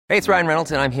Hey, it's Ryan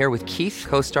Reynolds, and I'm here with Keith,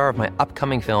 co-star of my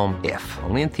upcoming film, If,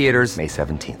 only in theaters May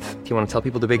 17th. Do you want to tell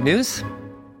people the big news?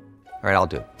 All right, I'll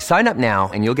do it. Sign up now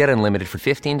and you'll get unlimited for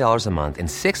 $15 a month and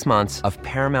 6 months of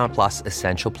Paramount Plus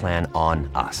Essential Plan on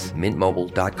us.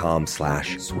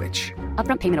 MintMobile.com/switch.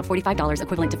 Upfront payment of $45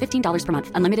 equivalent to $15 per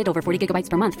month. Unlimited over 40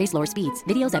 gigabytes per month. Face lower speeds.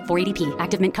 Videos at 480p.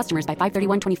 Active Mint customers by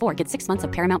 531.24 get 6 months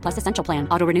of Paramount Plus Essential Plan.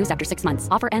 Auto renews after 6 months.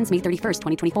 Offer ends May 31st,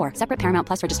 2024. Separate Paramount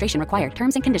Plus registration required.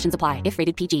 Terms and conditions apply if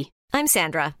rated PG. I'm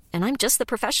Sandra, and I'm just the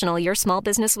professional your small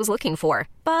business was looking for.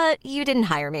 But you didn't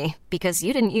hire me because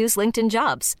you didn't use LinkedIn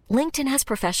Jobs. LinkedIn has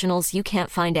professionals you can't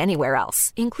find anywhere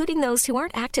else, including those who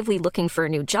aren't actively looking for a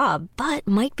new job, but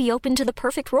might be open to the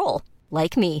perfect role,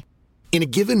 like me. In a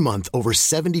given month, over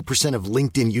 70% of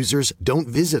LinkedIn users don't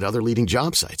visit other leading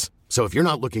job sites. So if you're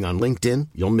not looking on LinkedIn,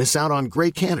 you'll miss out on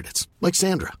great candidates like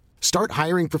Sandra. Start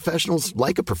hiring professionals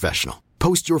like a professional.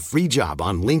 Post your free job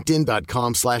on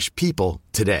linkedin.com/people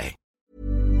today.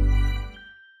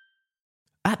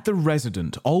 At The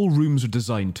Resident, all rooms are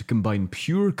designed to combine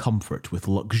pure comfort with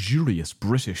luxurious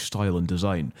British style and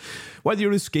design. Whether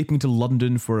you're escaping to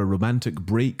London for a romantic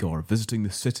break or visiting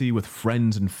the city with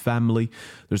friends and family,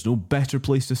 there's no better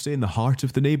place to stay in the heart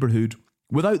of the neighbourhood.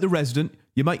 Without The Resident,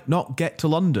 you might not get to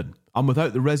London. And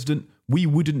without The Resident, we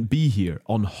wouldn't be here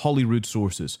on Holyrood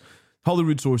Sources.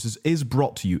 Holyrood Sources is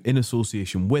brought to you in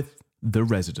association with The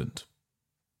Resident.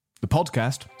 The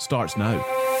podcast starts now.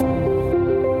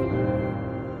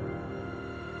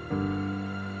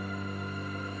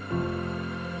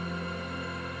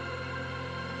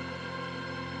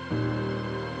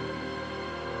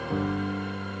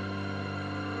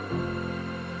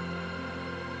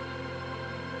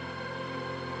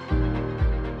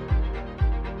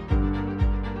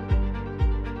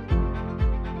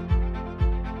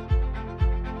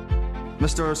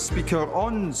 Mr. Speaker,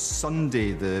 on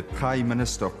Sunday, the Prime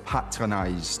Minister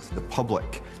patronised the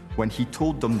public when he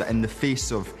told them that in the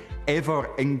face of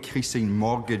ever-increasing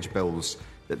mortgage bills,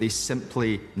 that they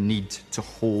simply need to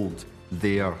hold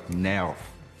their nerve.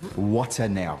 What a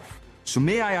nerve. So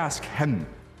may I ask him,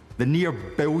 the near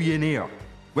billionaire,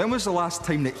 when was the last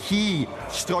time that he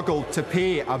struggled to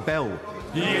pay a bill?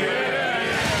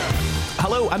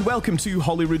 Hello and welcome to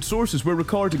Holyrood Sources. We're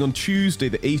recording on Tuesday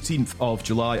the 18th of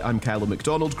July. I'm Kyla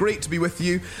McDonald. Great to be with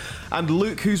you. And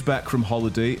look who's back from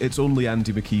holiday. It's only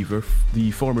Andy McKeever, the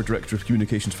former Director of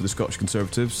Communications for the Scottish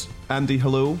Conservatives. Andy,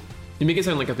 hello. You make it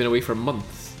sound like I've been away for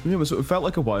months. Yeah, it felt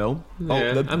like a while.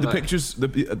 Yeah, the pictures,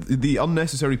 the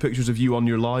unnecessary pictures of you on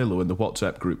your Lilo in the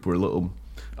WhatsApp group were a little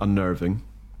unnerving.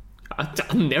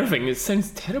 Unnerving? It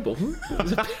sounds terrible. It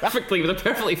was a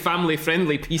perfectly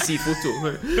family-friendly PC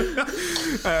photo.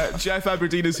 Jeff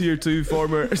Aberdeen is here too,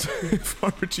 former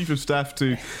Chief of Staff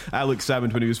to Alex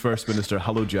Salmond when he was First Minister.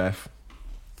 Hello, Jeff.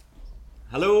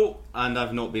 Hello, and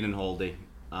I've not been on holiday,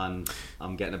 and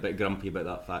I'm getting a bit grumpy about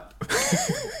that fact.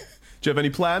 Do you have any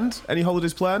planned? Any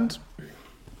holidays planned?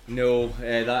 No,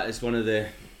 that is one of the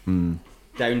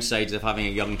downsides of having a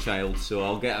young child, so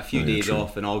I'll get a few days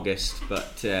off in August,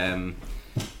 but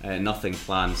nothing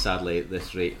planned, sadly, at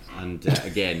this rate. And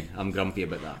again, I'm grumpy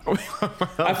about that.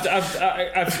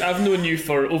 I've known you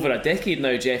for over a decade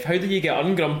now, Jeff. How do you get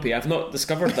ungrumpy? I've not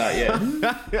discovered that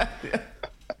yet.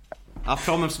 I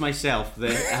promised myself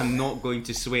that I'm not going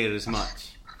to swear as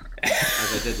much as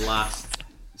I did last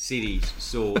series,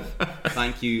 so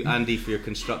thank you, Andy, for your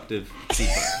constructive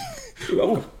feedback. You're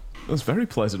welcome. That's very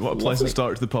pleasant. What a pleasant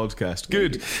start to the podcast.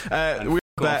 Good. We're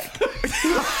back.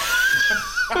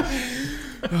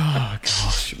 Oh,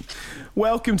 gosh.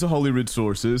 Welcome to Holyrood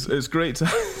Sources. It's great to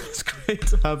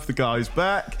have the guys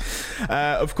back.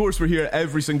 Of course, we're here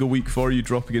every single week for you,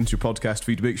 dropping into your podcast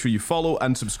feed. Make sure you follow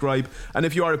and subscribe. And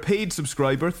if you are a paid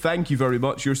subscriber, thank you very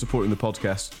much. You're supporting the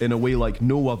podcast in a way like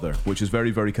no other, which is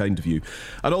very, very kind of you.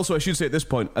 And also, I should say at this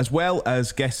point, as well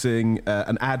as getting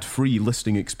an ad-free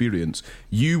listening experience,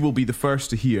 you will be the first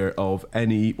to hear of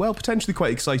any, well, potentially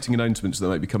quite exciting announcements that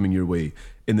might be coming your way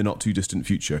in the not-too-distant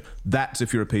future. That's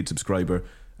if you're a paid subscriber.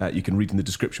 You can read in the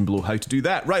description below how to do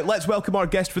that. Right, let's welcome our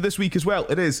guest for this week as well.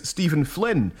 It is Stephen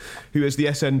Flynn, who is the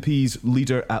SNP's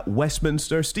leader at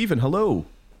Westminster. Stephen, hello.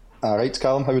 All right,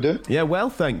 Callum, how are we doing? Yeah,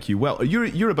 well, thank you. Well,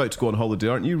 you're about to go on holiday,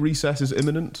 aren't you? Recess is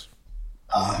imminent.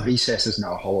 Recess is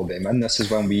not a holiday, man. This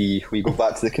is when we go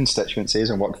back to the constituencies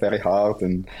and work very hard,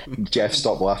 and Jeff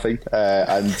stop laughing,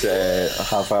 and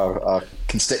have our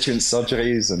constituent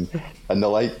surgeries and the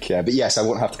like. But yes, I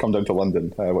won't have to come down to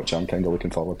London, which I'm kind of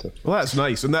looking forward to. Well, that's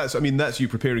nice, and that's you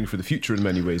preparing for the future in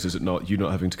many ways, is it not? You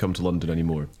not having to come to London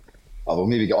anymore. I will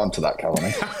maybe get onto that,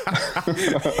 Caroline.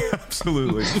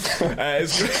 Absolutely.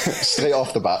 Straight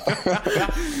off the bat.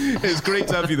 It's great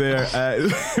to have you there.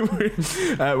 We're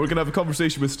going to have a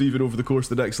conversation with Stephen over the course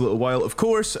of the next little while. Of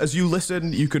course, as you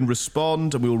listen, you can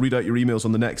respond and we'll read out your emails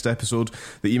on the next episode.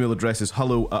 The email address is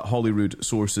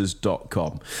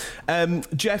hello@holyroodsources.com.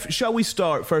 Jeff, shall we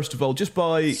start, first of all, just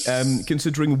by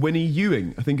considering Winnie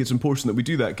Ewing? I think it's important that we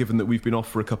do that, given that we've been off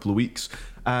for a couple of weeks.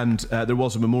 And there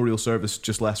was a memorial service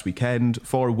just last weekend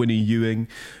for Winnie Ewing,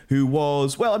 who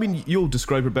was, well, I mean, you'll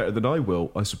describe her better than I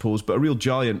will, I suppose, but a real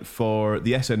giant for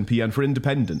the SNP and for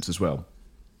independence as well.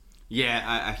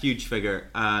 Yeah, a huge figure,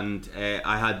 and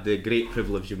I had the great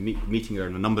privilege of meeting her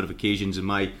on a number of occasions in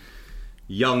my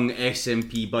young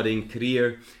SNP budding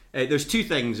career. There's two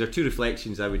things, or two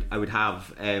reflections I would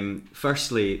have.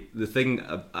 Firstly, the thing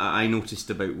I noticed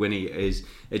about Winnie is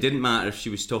it didn't matter if she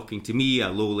was talking to me, a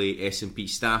lowly SNP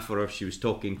staffer, or if she was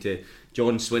talking to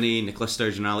John Swinney, Nicola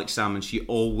Sturgeon, Alex Salmon. She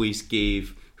always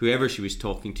gave whoever she was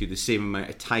talking to the same amount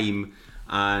of time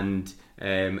and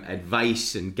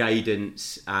advice and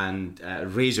guidance and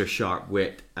razor sharp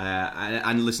wit.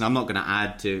 And listen, I'm not going to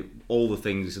add to all the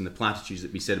things and the platitudes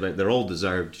that we said about it. They're all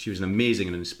deserved. She was an amazing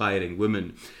and inspiring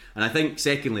woman. And I think,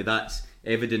 secondly, that's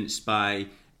evidenced by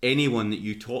anyone that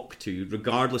you talk to,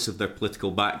 regardless of their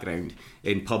political background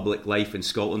in public life in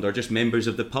Scotland or just members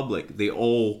of the public. They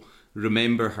all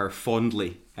remember her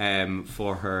fondly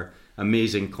for her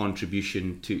amazing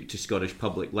contribution to Scottish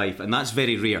public life. And that's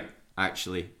very rare,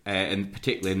 actually, and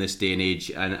particularly in this day and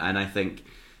age. And I think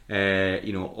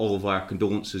all of our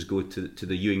condolences go to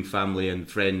the Ewing family and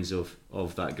friends of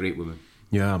that great woman.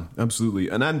 Yeah, absolutely.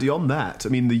 And Andy, on that, I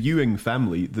mean, the Ewing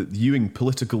family, the Ewing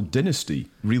political dynasty,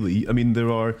 really, I mean, there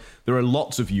are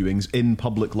lots of Ewings in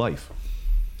public life.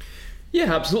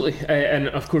 Yeah, absolutely. And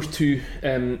of course, two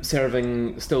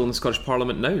serving still in the Scottish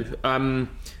Parliament now.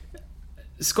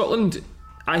 Scotland,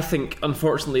 I think,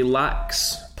 unfortunately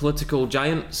lacks political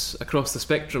giants across the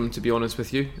spectrum, to be honest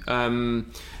with you.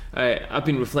 I've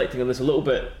been reflecting on this a little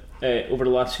bit over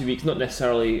the last few weeks, not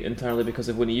necessarily entirely because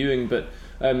of Winnie Ewing, but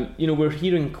we're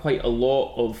hearing quite a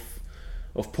lot of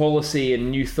policy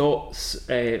and new thoughts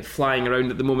flying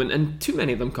around at the moment, and too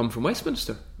many of them come from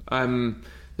Westminster.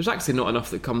 There's actually not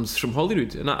enough that comes from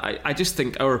Holyrood, and I just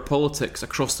think our politics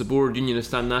across the board,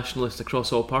 unionist and nationalist,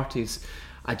 across all parties,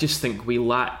 I just think we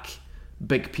lack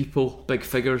big people, big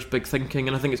figures, big thinking,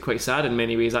 and I think it's quite sad in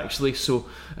many ways, actually. So,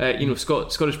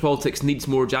 Scottish politics needs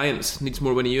more giants, needs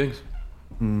more Winnie Ewings.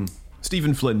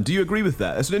 Stephen Flynn, do you agree with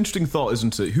that? It's an interesting thought,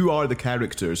 isn't it? Who are the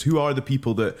characters? Who are the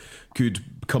people that could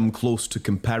come close to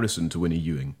comparison to Winnie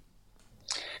Ewing?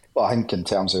 Well, I think in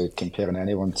terms of comparing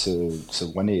anyone to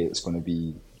Winnie, it's going to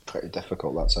be pretty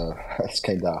difficult. That's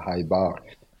kind of a high bar.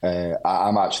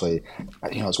 I'm actually,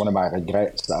 it's one of my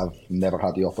regrets that I've never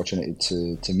had the opportunity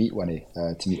to meet Winnie,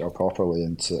 to meet her properly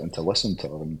and to listen to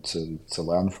her and to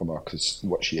learn from her, because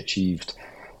what she achieved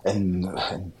in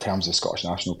terms of Scottish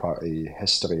National Party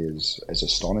history is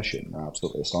astonishing,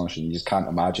 absolutely astonishing. You just can't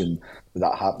imagine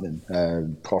that happening.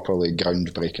 Properly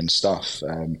groundbreaking stuff.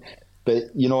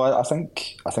 But I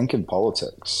think in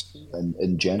politics,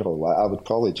 in general, I would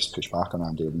probably just push back on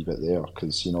Andy a wee bit there,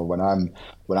 because when I'm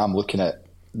looking at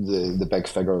the big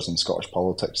figures in Scottish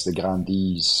politics, the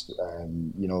grandees,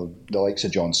 the likes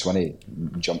of John Swinney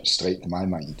jump straight to my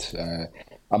mind.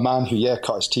 A man who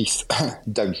cut his teeth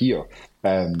down here.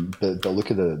 But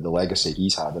look at the legacy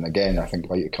he's had, and again, I think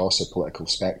right across the political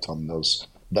spectrum, there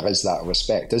is that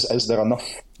respect. Is there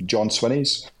enough John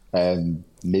Swinneys?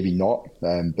 Maybe not,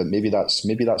 but maybe that's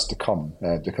to come,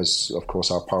 because of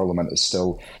course our Parliament is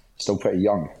still pretty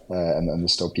young, and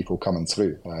there's still people coming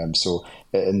through. So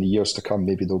in the years to come,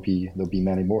 maybe there'll be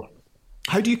many more.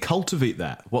 How do you cultivate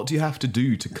that? What do you have to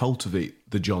do to cultivate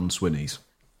the John Swinneys?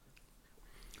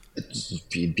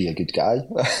 Be a good guy.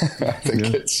 I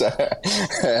think it's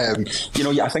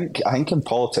I think in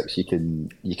politics you can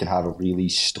have really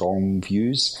strong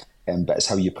views, but it's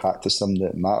how you practice them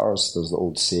that matters. There's the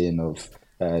old saying of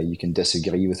you can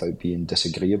disagree without being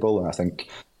disagreeable, and I think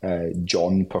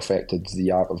John perfected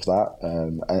the art of that,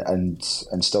 and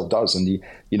still does. And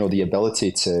the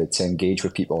ability to engage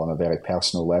with people on a very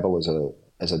personal level is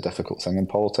a difficult thing in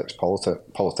politics.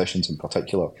 Politicians in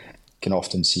particular can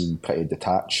often seem pretty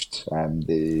detached.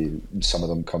 Some of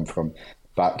them come from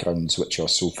backgrounds which are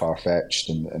so far-fetched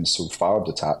and so far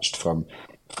detached from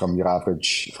your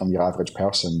average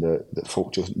person that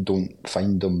folk just don't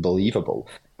find them believable.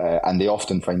 And they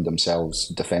often find themselves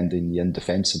defending the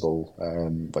indefensible,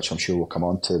 which I'm sure we'll come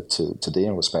on to today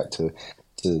in respect to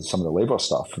some of the Labour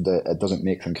stuff, that it doesn't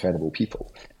make them credible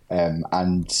people.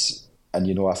 And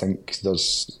I think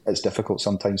it's difficult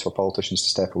sometimes for politicians to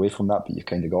step away from that, but you've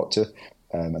kind of got to.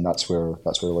 And that's where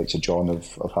the likes of John have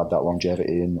had that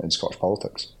longevity in Scottish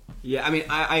politics. Yeah, I mean,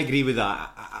 I agree with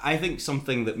that. I think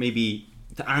something that maybe,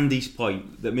 to Andy's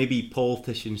point, that maybe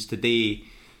politicians today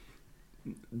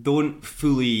don't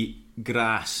fully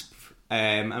grasp,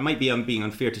 and it might be I'm being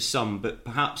unfair to some, but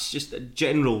perhaps just a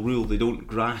general rule they don't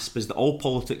grasp is that all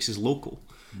politics is local.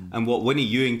 And what Winnie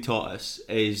Ewing taught us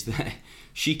is that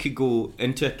she could go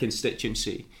into a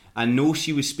constituency and know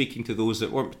she was speaking to those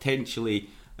that weren't potentially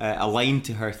aligned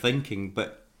to her thinking,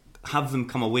 but have them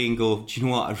come away and go, do you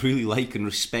know what, I really like and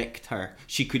respect her.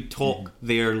 She could talk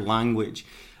their language.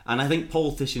 And I think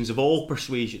politicians of all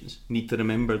persuasions need to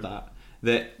remember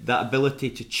that ability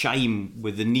to chime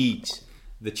with the needs,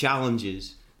 the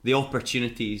challenges, the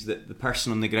opportunities that the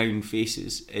person on the ground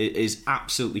faces is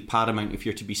absolutely paramount if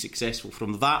you're to be successful.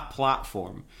 From that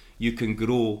platform, you can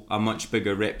grow a much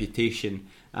bigger reputation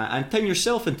and turn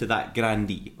yourself into that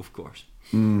grandee, of course.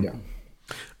 Yeah.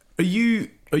 Are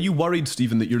you worried,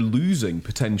 Stephen, that you're losing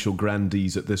potential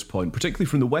grandees at this point, particularly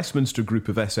from the Westminster group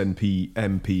of SNP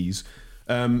MPs?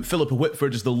 Philippa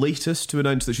Whitford is the latest to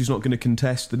announce that she's not going to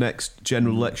contest the next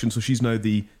general election, so she's now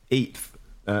the 8th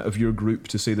of your group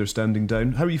to say they're standing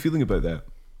down. How are you feeling about that?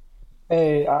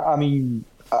 I mean,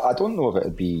 I don't know if it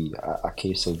would be a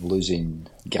case of losing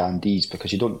grandees,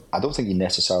 because I don't think you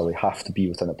necessarily have to be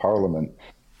within a parliament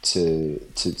to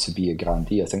be a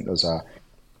grandee. I think there's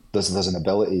an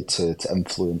ability to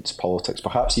influence politics,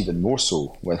 perhaps even more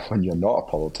so when you're not a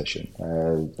politician.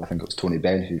 I think it was Tony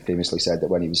Benn who famously said that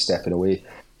when he was stepping away,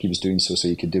 he was doing so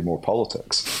he could do more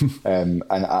politics. And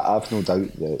I've no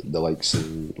doubt that the likes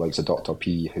of Dr.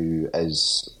 P, who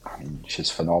is, I mean, she's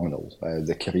phenomenal.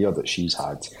 The career that she's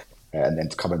had, and then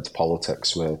to come into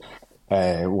politics with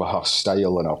her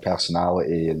style and her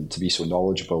personality, and to be so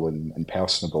knowledgeable and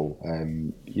personable,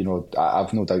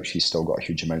 I've no doubt she's still got a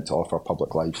huge amount to offer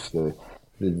public life, the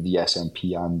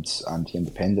SNP and the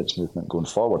independence movement going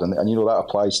forward, and that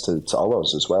applies to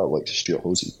others as well, like to Stuart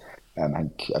Hosey. I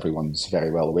think everyone's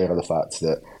very well aware of the fact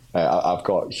that I've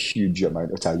got a huge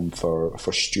amount of time for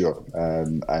Stuart, I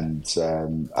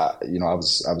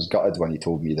was gutted when he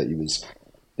told me that he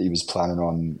was planning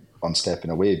on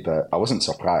stepping away, but I wasn't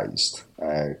surprised,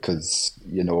 because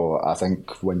I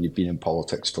think when you've been in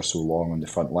politics for so long on the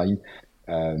front line,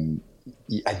 and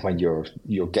when you're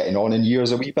getting on in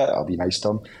years a wee bit, I'll be nice to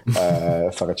him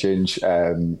for a change.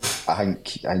 I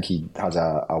think he has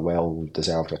a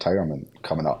well-deserved retirement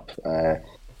coming up,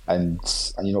 and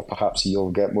perhaps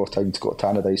he'll get more time to go to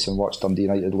Tannadice and watch Dundee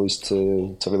United lose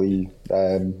to really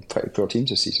pretty poor teams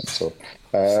this season. So.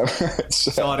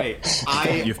 Sorry,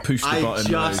 you've pushed the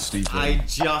button now, Stephen. I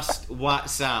just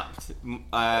WhatsApped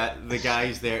the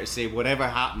guys there to say whatever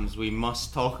happens, we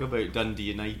must talk about Dundee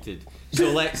United. So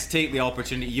let's take the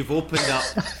opportunity. You've opened up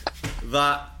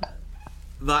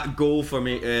that goal for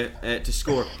me to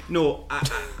score. No,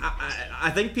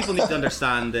 I think people need to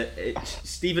understand that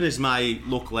Stephen is my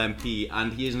local MP,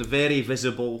 and he is a very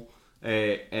visible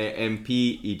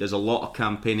MP. He does a lot of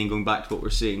campaigning, going back to what we're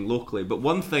saying locally. But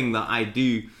one thing that I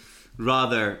do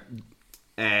rather,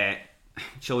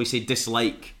 shall we say,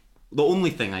 dislike, the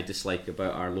only thing I dislike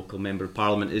about our local Member of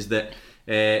Parliament is that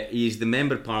he's the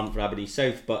Member of Parliament for Aberdeen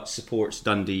South but supports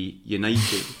Dundee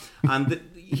United. And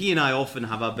he and I often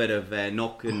have a bit of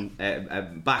knocking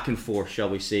back and forth, shall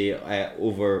we say,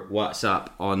 over WhatsApp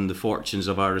on the fortunes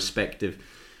of our respective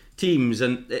teams,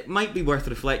 and it might be worth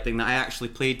reflecting that I actually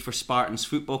played for Spartans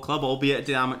Football Club, albeit at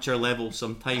the amateur level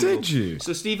some time ago. Did you?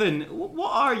 So Stephen,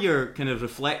 what are your kind of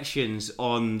reflections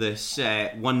on this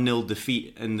 1-0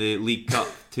 defeat in the League Cup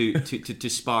to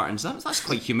Spartans? That's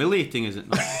quite humiliating, is it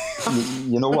not?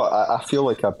 You know what? I feel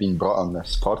like I've been brought on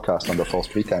this podcast under false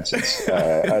pretenses,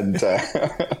 and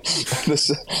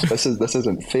this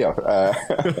isn't fair.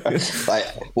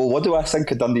 What do I think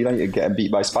of Dundee United getting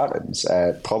beat by Spartans?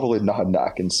 Probably nothing that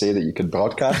I can say that you can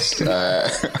broadcast.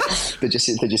 Did you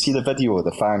see the video of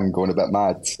the fan going a bit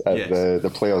mad at Yes. the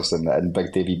players and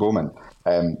Big Davy Bowman?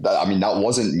 That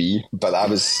wasn't me, but I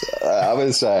was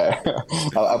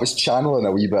channeling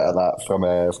a wee bit of that from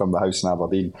the house in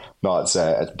Aberdeen. No, it's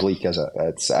bleak, is it?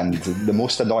 And the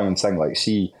most annoying thing, like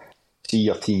see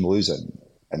your team losing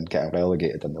and getting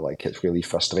relegated, and it's really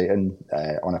frustrating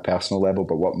on a personal level.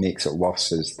 But what makes it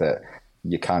worse is that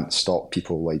you can't stop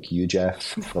people like you, Jeff,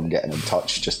 from getting in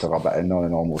touch just to rub it in on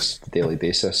an almost daily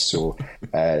basis. So,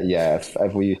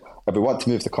 if we want to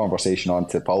move the conversation on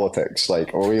to politics,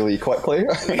 really quickly,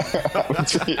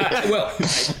 I'd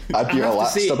be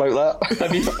relaxed about that. I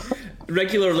mean,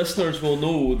 regular listeners will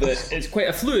know that it's quite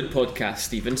a fluid podcast,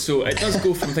 Stephen. So it does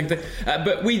go from thing to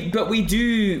but we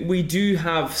do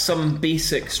have some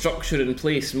basic structure in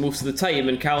place most of the time.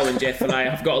 And Callum and Jeff and I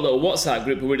have got a little WhatsApp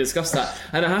group where we discuss that.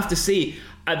 And I have to say,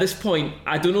 at this point,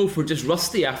 I don't know if we're just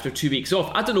rusty after 2 weeks off.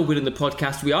 I don't know where in the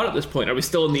podcast we are at this point. Are we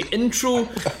still in the intro?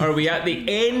 Are we at the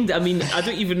end? I mean, I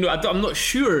don't even know. I'm not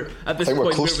sure at this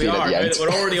point where we are. We're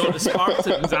already on the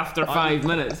Spartans after 5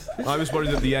 minutes. I was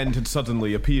worried that the end had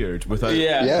suddenly appeared without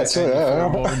Jeff's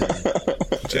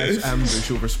ambush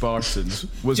over Spartans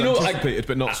was anticipated,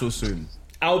 but not so soon.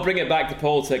 I'll bring it back to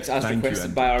politics as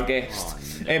requested by our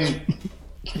guests.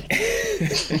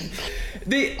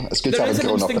 There is an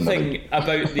interesting thing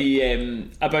about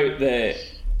the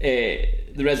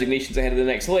resignations ahead of the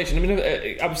next election. I mean,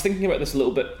 I was thinking about this a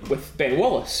little bit with Ben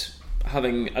Wallace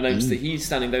having announced that he's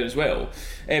standing down as well.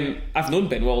 I've known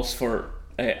Ben Wallace for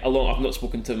a long. I've not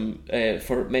spoken to him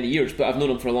for many years, but I've known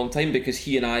him for a long time because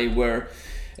he and I were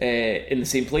in the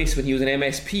same place when he was an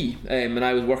MSP, and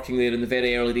I was working there in the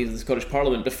very early days of the Scottish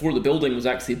Parliament before the building was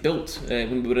actually built,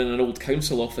 when we were in an old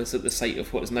council office at the site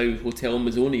of what is now Hotel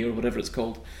Mazzoni or whatever it's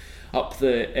called up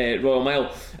the Royal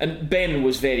Mile. And Ben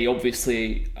was very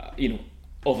obviously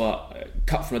of a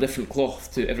cut from a different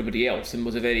cloth to everybody else, and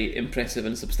was a very impressive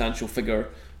and substantial figure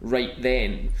right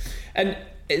then. And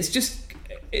it's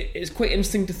quite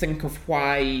interesting to think of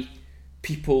why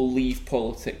people leave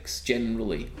politics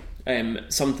generally,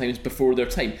 sometimes before their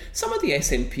time. Some of the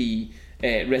SNP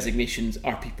resignations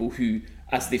are people who,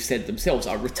 as they've said themselves,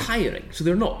 are retiring. So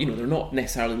they're not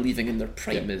necessarily leaving in their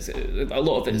prime. A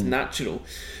lot of it is natural.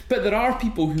 But there are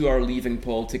people who are leaving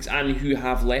politics and who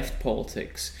have left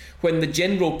politics when the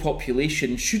general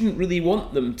population shouldn't really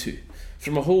want them to,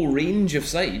 from a whole range of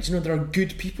sides. There are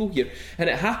good people here. And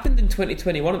it happened in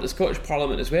 2021 at the Scottish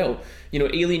Parliament as well.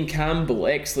 Aileen Campbell,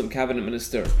 excellent Cabinet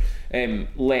Minister,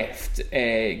 left.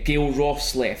 Gail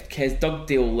Ross left. Kes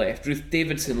Dugdale left. Ruth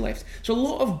Davidson left. So a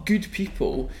lot of good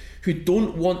people who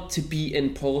don't want to be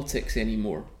in politics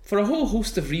anymore for a whole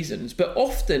host of reasons, but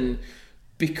often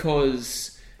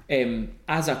because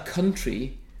as a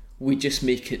country we just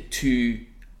make it too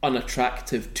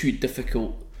unattractive, too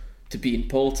difficult to be in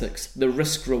politics. The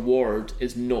risk reward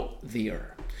is not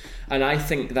there. And I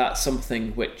think that's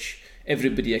something which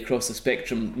everybody across the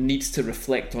spectrum needs to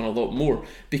reflect on a lot more,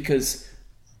 because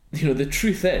the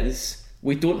truth is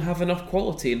we don't have enough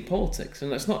quality in politics.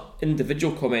 And that's not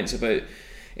individual comments about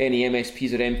any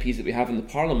MSPs or MPs that we have in the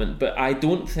Parliament, but I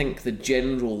don't think the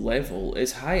general level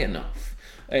is high enough.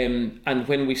 And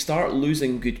when we start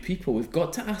losing good people, we've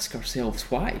got to ask ourselves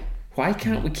why. Why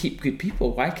can't we keep good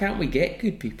people? Why can't we get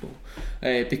good people?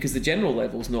 Because the general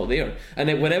level's not there. And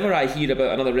then whenever I hear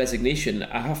about another resignation,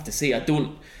 I have to say I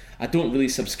don't really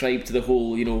subscribe to the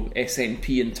whole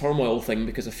SNP and turmoil thing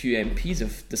because a few MPs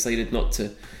have decided not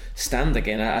to stand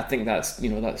again. I think that's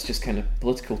just kind of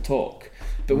political talk.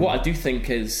 But what I do think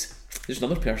is there's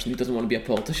another person who doesn't want to be a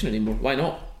politician anymore. Why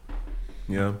not?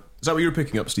 Yeah. Is that what you're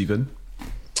picking up, Stephen?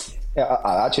 Yeah,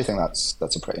 I actually think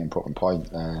that's a pretty important point,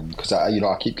 because I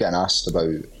keep getting asked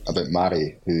about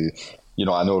Mary, who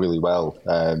I know really well,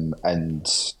 and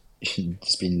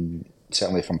it's been,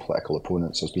 certainly from political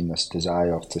opponents, there's been this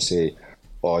desire to say,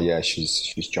 oh yeah,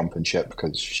 she's jumping ship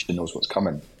because she knows what's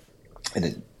coming,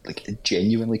 and it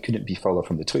genuinely couldn't be further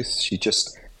from the truth.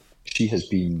 She has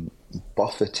been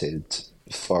buffeted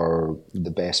for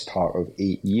the best part of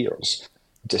 8 years,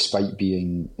 despite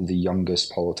being the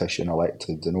youngest politician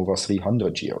elected in over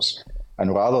 300 years.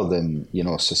 And rather than,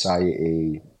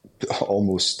 society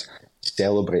almost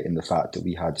celebrating the fact that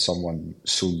we had someone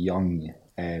so young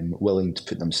willing to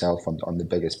put themselves on the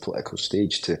biggest political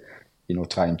stage to,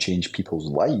 try and change people's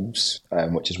lives,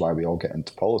 which is why we all get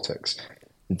into politics,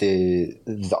 the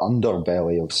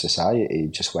underbelly of society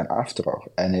just went after her,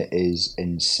 and it is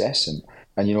incessant.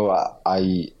 And,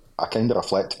 I kind of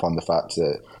reflect upon the fact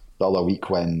that the other week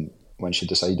when she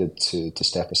decided to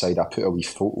step aside, I put a wee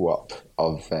photo up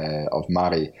of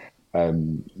Mary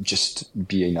just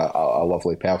being a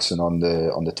lovely person on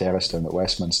the terrace down at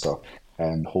Westminster,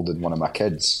 holding one of my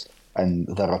kids, and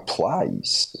the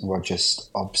replies were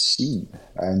just obscene.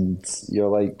 And you're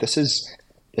like, this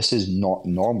is not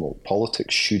normal.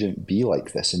 Politics shouldn't be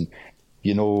like this. And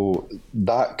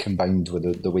that combined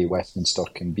with the way Westminster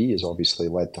can be has obviously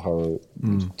led to her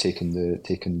taking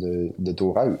the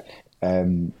door out.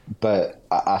 But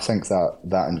I think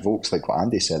that invokes, like what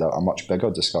Andy said, a much bigger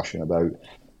discussion about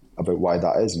why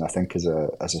that is. And I think as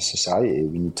a society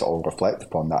we need to all reflect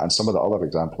upon that. And some of the other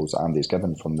examples that Andy's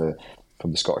given from the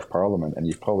Scottish Parliament, and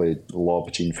you've probably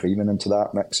lobbed Jean Freeman into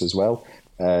that mix as well,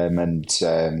 and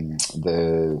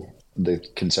the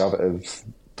Conservative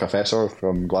professor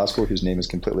from Glasgow, whose name has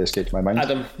completely escaped my mind.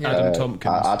 Adam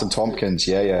Tompkins. Adam Tompkins,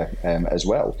 as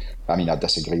well. I mean, I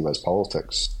disagree with his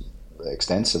politics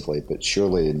extensively, but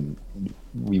surely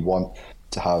we want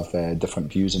to have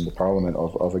different views in the Parliament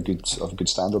of a good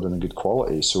standard and a good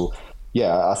quality. So,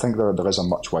 yeah, I think there is a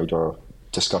much wider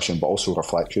discussion, but also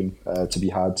reflection to be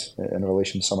had in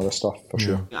relation to some of this stuff, for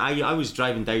sure. I was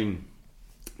driving down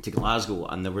to Glasgow,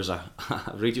 and there was a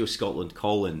Radio Scotland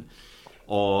call-in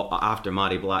after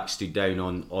Mary Black stood down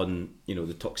on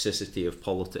the toxicity of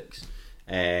politics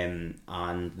and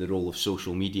the role of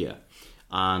social media,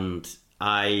 and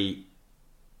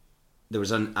there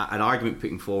was an argument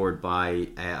putting forward by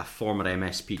a former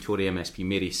Tory MSP,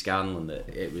 Mary Scanlon, that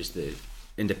it was the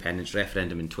independence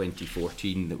referendum in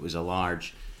 2014 that was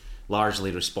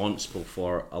largely responsible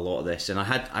for a lot of this, and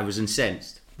I was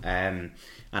incensed, and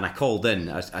I called in.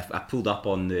 I pulled up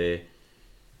on the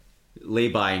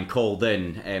lay-by and called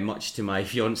in, much to my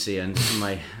fiance and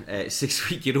my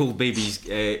 6-week-old baby's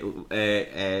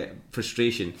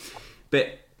frustration,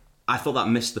 but I thought that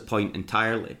missed the point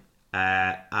entirely.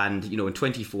 And in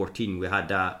 2014 we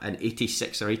had an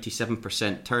 86 or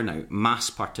 87% turnout, mass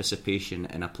participation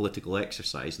in a political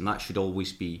exercise, and that should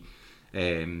always be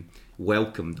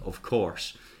welcomed, of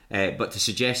course. But to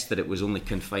suggest that it was only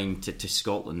confined to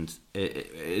Scotland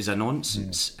is a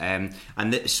nonsense. And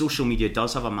that social media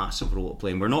does have a massive role to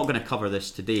play. And we're not going to cover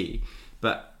this today,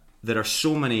 but there are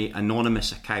so many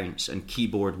anonymous accounts and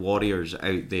keyboard warriors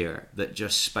out there that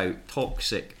just spout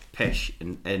toxic pish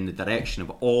in the direction of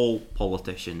all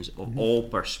politicians of all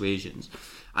persuasions,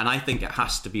 and I think it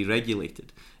has to be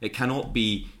regulated. It cannot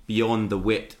be beyond the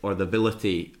wit or the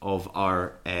ability of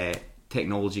our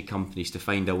technology companies to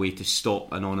find a way to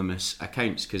stop anonymous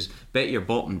accounts, because bet your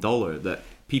bottom dollar that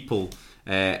people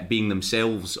being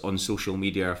themselves on social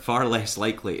media are far less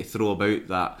likely to throw about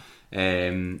that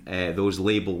those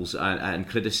labels and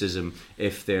criticism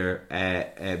if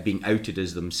they're being outed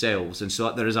as themselves. And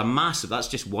so there is a massive, that's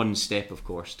just one step, of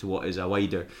course, to what is a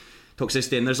wider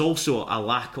toxicity. And there's also a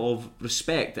lack of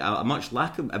respect,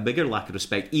 a bigger lack of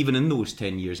respect, even in those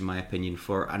 10 years, in my opinion,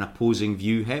 for an opposing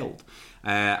view held.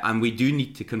 And we do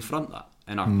need to confront that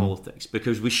in our politics,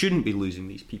 because we shouldn't be losing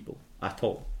these people at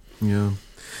all. Yeah.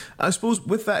 I suppose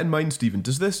with that in mind, Stephen,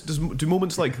 do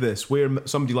moments like this, where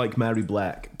somebody like Mary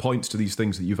Black points to these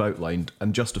things that you've outlined,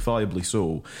 and justifiably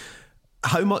so,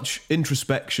 how much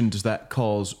introspection does that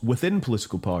cause within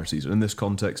political parties, and in this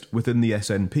context, within the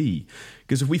SNP?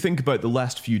 Because if we think about the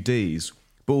last few days,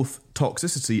 both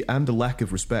toxicity and a lack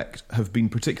of respect have been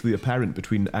particularly apparent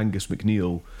between Angus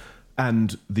MacNeil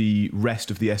and the rest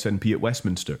of the SNP at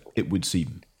Westminster, it would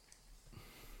seem.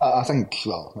 I think,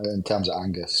 well, in terms of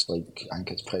Angus,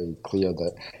 it's pretty clear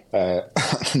that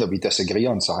that we disagree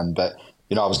on something. But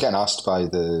I was getting asked by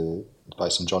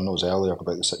some journals earlier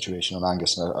about the situation on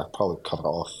Angus, and I'll probably cover it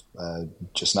off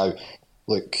just now.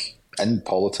 Look, in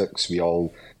politics, we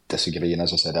all disagree, and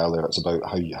as I said earlier, it's about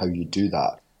how you do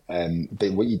that.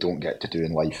 But what you don't get to do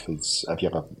in life is, if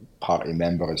you're a party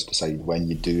member, is decide when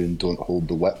you do and don't hold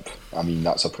the whip. I mean,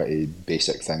 that's a pretty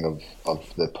basic thing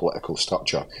of the political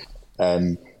structure.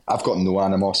 I've got no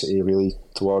animosity really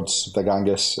towards Big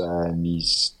Angus.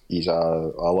 He's a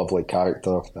lovely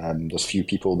character. There's few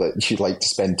people that you'd like to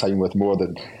spend time with more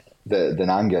than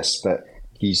Angus, but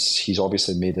he's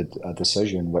obviously made a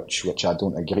decision which I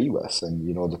don't agree with,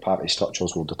 and the party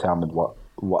structures will determine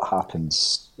what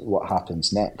happens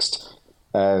next.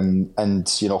 And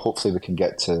hopefully we can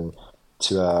get to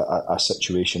a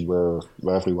situation where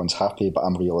everyone's happy, but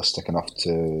I'm realistic enough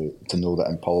to know that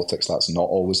in politics that's not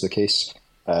always the case.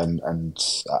 And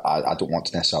I don't want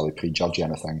to necessarily prejudge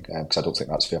anything, because I don't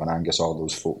think that's fair on Angus or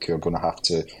those folk who are going to have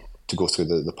to go through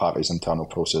the party's internal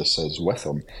processes with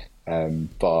him.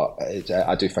 But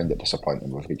I do find it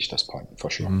disappointing we've reached this point, for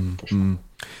sure. For sure.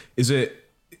 Does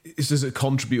it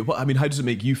contribute? I mean, how does it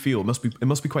make you feel? It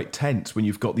must be quite tense when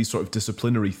you've got these sort of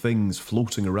disciplinary things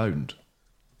floating around.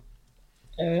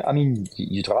 I mean,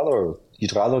 you'd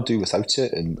rather do without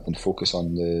it and focus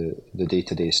on the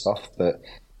day-to-day stuff, but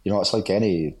it's like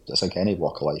any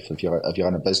walk of life. If you're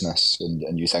in a business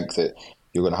and you think that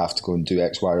you're going to have to go and do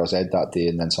X, Y, or Z that day,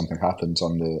 and then something happens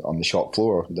on the shop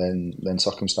floor, then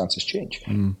circumstances change.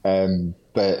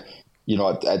 But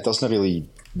it doesn't really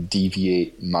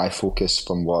deviate my focus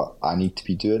from what I need to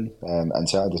be doing, and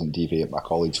certainly doesn't deviate my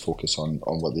colleagues' focus on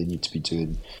what they need to be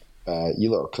doing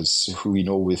either, because we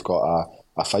know we've got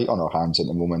a fight on our hands at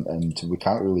the moment, and we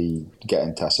can't really get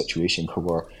into a situation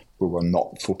where we're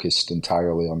not focused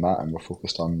entirely on that, and we're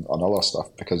focused on other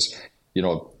stuff, because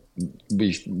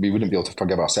we wouldn't be able to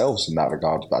forgive ourselves in that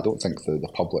regard, but I don't think the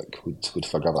public would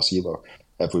forgive us either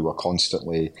if we were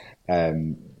constantly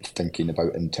thinking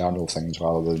about internal things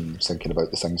rather than thinking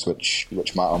about the things which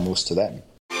matter most to them.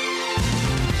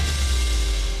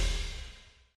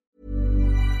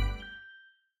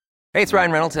 Hey, it's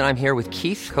Ryan Reynolds, and I'm here with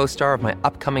Keith, co-star of my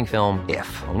upcoming film,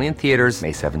 If, only in theaters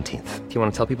May 17th. Do you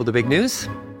want to tell people the big news?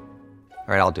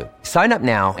 All right, I'll do it. Sign up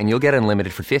now and you'll get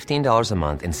unlimited for $15 a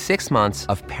month and 6 months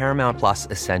of Paramount Plus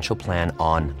Essential Plan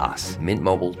on us.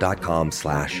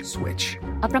 MintMobile.com/switch.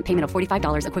 Upfront payment of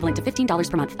 $45 equivalent to $15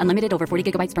 per month. Unlimited over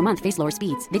 40 gigabytes per month. Face lower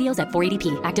speeds. Videos at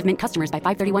 480p. Active Mint customers by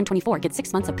 531.24 get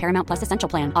 6 months of Paramount Plus Essential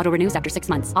Plan. Auto renews after 6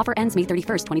 months. Offer ends May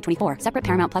 31st, 2024. Separate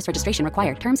Paramount Plus registration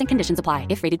required. Terms and conditions apply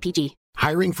if rated PG.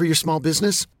 Hiring for your small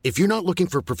business? If you're not looking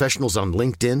for professionals on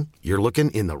LinkedIn, you're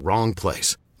looking in the wrong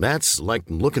place. That's like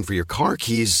looking for your car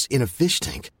keys in a fish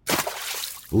tank.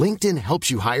 LinkedIn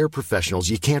helps you hire professionals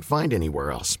you can't find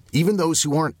anywhere else, even those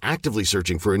who aren't actively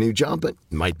searching for a new job but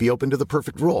might be open to the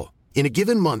perfect role. In a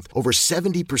given month, over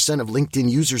 70% of LinkedIn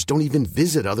users don't even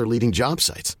visit other leading job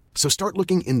sites. So start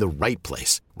looking in the right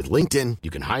place. With LinkedIn,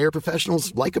 you can hire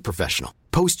professionals like a professional.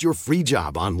 Post your free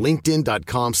job on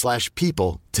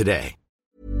linkedin.com/people today.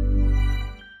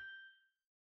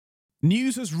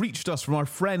 News has reached us from our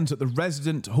friends at the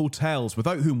Resident Hotels,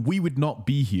 without whom we would not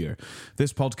be here.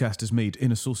 This podcast is made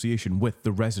in association with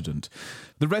The Resident.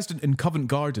 The Resident in Covent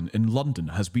Garden in London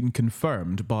has been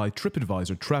confirmed by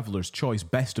TripAdvisor Traveller's Choice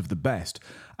Best of the Best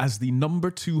as the number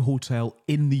 2 hotel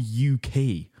in the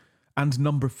UK and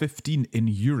number 15 in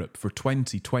Europe for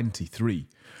 2023.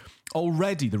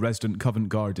 Already, the Resident Covent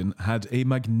Garden had a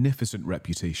magnificent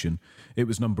reputation. It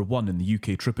was number 1 in the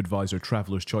UK TripAdvisor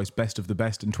Traveller's Choice Best of the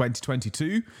Best in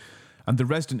 2022, and the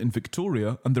Resident in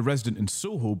Victoria and the Resident in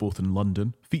Soho, both in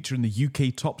London, feature in the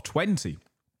UK Top 20.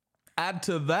 Add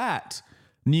to that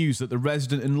news that the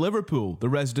Resident in Liverpool, the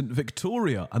Resident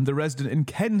Victoria, and the Resident in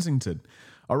Kensington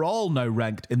are all now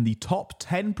ranked in the top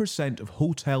 10% of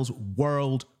hotels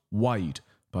worldwide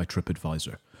by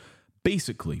TripAdvisor.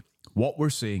 Basically, what we're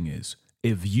saying is,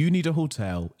 if you need a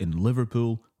hotel in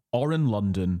Liverpool or in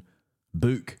London,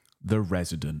 book The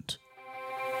Resident.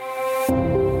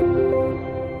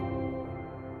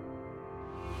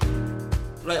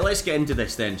 Right, let's get into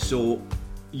this then. So,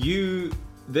 and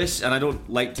I don't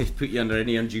like to put you under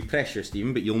any undue pressure,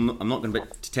 Stephen, but I'm not going to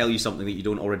tell you something that you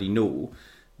don't already know,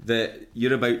 that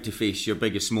you're about to face your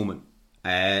biggest moment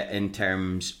in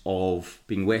terms of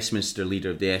being Westminster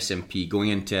leader of the SNP, going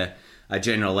into a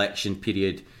general election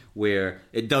period where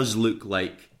it does look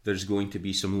like there's going to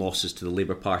be some losses to the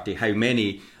Labour Party. How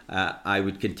many, I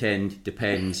would contend,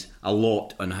 depends a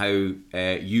lot on how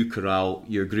you corral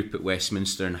your group at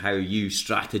Westminster and how you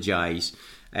strategise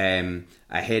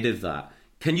ahead of that.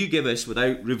 Can you give us,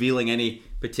 without revealing any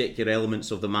particular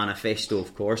elements of the manifesto,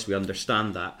 of course, we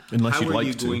understand that. Unless you'd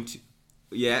like to.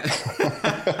 Yeah.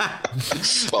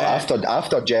 Well,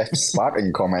 after Jeff's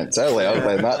sparking comments earlier,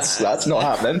 then that's not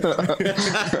happening.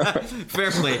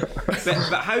 Fair play.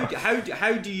 But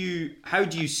how do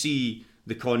you see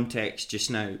the context just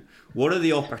now? What are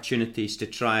the opportunities to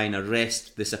try and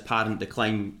arrest this apparent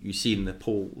decline you see in the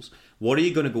polls? What are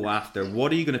you going to go after?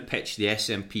 What are you going to pitch the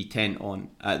SNP tent on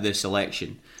at this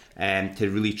election to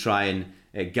really try and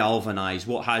galvanise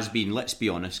what has been, let's be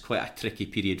honest, quite a tricky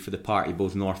period for the party,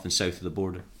 both north and south of the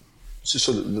border?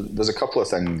 So there's a couple of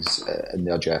things in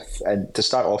there, Jeff. And to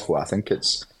start off with, I think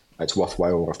it's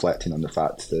worthwhile reflecting on the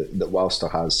fact that whilst there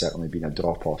has certainly been a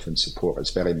drop-off in support,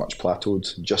 it's very much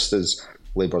plateaued, just as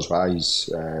Labour's rise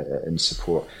in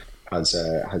support has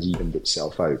evened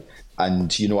itself out.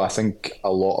 And, I think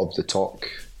a lot of the talk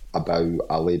about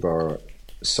a Labour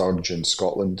surge in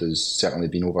Scotland has certainly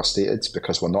been overstated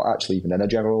because we're not actually even in a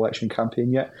general election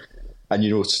campaign yet. And,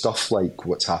 stuff like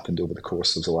what's happened over the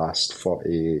course of the last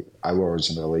 48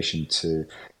 hours in relation to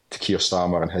Keir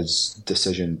Starmer and his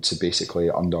decision to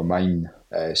basically undermine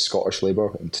Scottish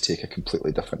Labour and to take a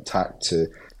completely different tack to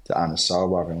Anna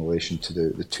Sarwar in relation to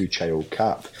the two-child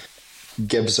cap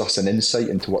gives us an insight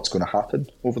into what's going to happen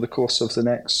over the course of the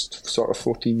next sort of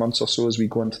 14 months or so as we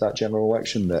go into that general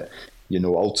election, that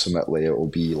ultimately it will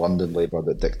be London Labour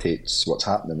that dictates what's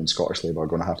happening, and Scottish Labour are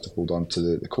going to have to hold on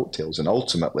to the coattails. And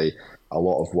ultimately, a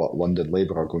lot of what London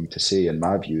Labour are going to say, in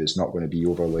my view, is not going to be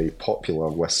overly popular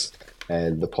with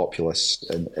the populace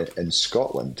in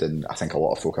Scotland. And I think a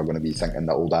lot of folk are going to be thinking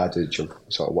the old adage of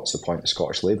sort of what's the point of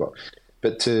Scottish Labour.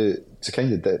 But to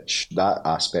kind of ditch that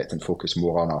aspect and focus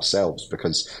more on ourselves,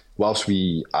 because whilst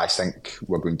I think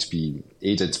we're going to be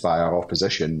aided by our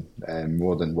opposition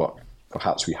more than what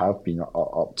perhaps we have been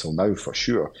up till now, for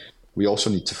sure, we also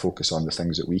need to focus on the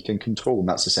things that we can control, and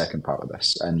that's the second part of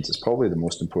this, and it's probably the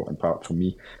most important part for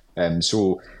me.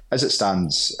 So as it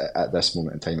stands at this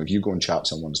moment in time, if you go and chat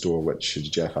someone's door, which,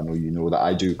 Jeff, I know you know that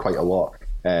I do quite a lot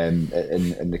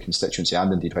in the constituency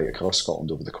and indeed right across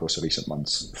Scotland over the course of recent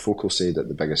months, folk will say that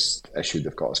the biggest issue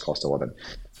they've got is cost of living,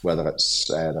 whether it's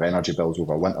their energy bills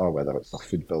over winter, whether it's their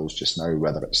food bills just now,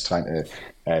 whether it's trying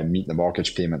to meet the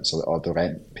mortgage payments or the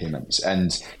rent payments.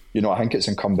 And I think it's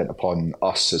incumbent upon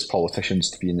us as politicians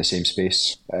to be in the same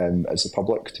space as the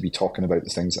public, to be talking about the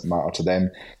things that matter to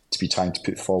them, to be trying to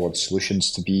put forward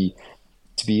solutions, to be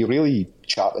really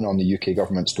chatting on the UK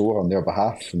government's door on their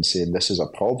behalf and saying, this is a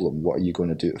problem, what are you going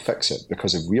to do to fix it?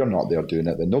 Because if we're not there doing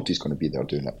it, then nobody's going to be there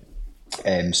doing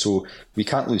it. So we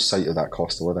can't lose sight of that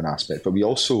cost of living aspect, but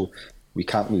we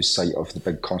can't lose sight of the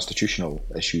big constitutional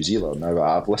issues either. Now,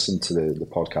 I've listened to the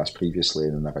podcast previously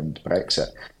and around Brexit,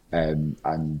 and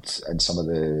some of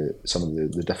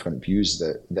the different views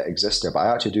that exist there. But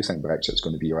I actually do think Brexit is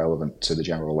going to be relevant to the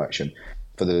general election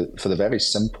for the very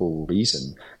simple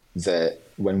reason that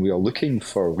when we are looking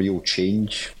for real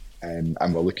change and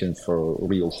we're looking for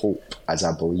real hope, as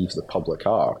I believe the public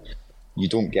are, you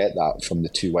don't get that from the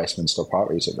two Westminster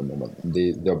parties at the moment.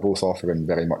 They're both offering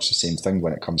very much the same thing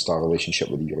when it comes to our relationship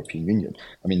with the European Union.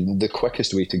 I mean, the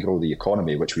quickest way to grow the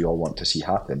economy, which we all want to see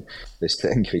happen, is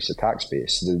to increase the tax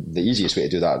base. The easiest way to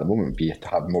do that at the moment would be to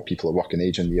have more people of working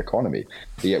age in the economy.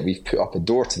 But yet we've put up a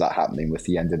door to that happening with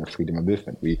the ending of freedom of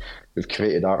movement. We've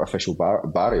created artificial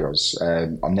barriers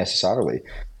unnecessarily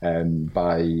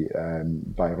by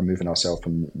removing ourselves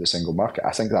from the single market.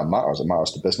 I think that matters. It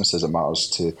matters to businesses, it matters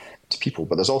to people,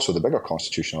 but there's also the bigger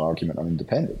constitutional argument on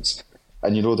independence.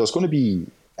 And there's going to be,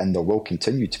 and there will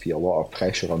continue to be, a lot of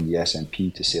pressure on the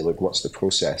SNP to say, look, what's the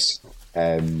process?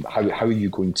 How are you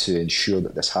going to ensure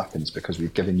that this happens? Because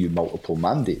we've given you multiple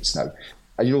mandates now.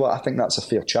 And you know what? I think that's a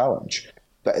fair challenge.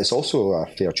 But it's also a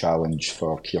fair challenge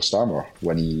for Keir Starmer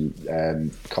when he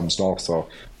comes north, or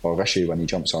Rishi when he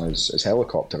jumps on his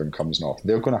helicopter and comes north.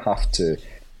 They're going to have to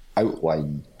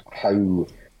outline how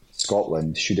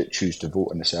Scotland, should it choose to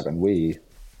vote in a certain way,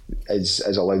 is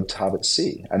allowed to have its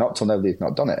say. And up till now, they've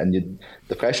not done it. And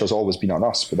the pressure's always been on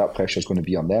us, but that pressure's going to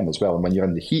be on them as well. And when you're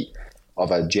in the heat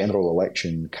of a general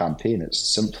election campaign,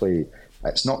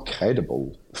 it's not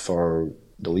credible for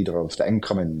the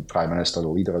incoming Prime Minister, the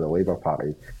leader of the Labour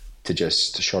Party, to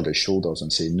just shrug his shoulders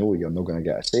and say, no, you're not going to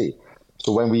get a say.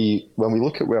 So when we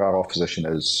look at where our opposition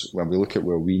is, when we look at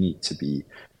where we need to be,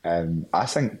 I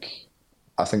think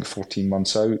 14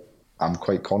 months out, I'm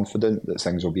quite confident that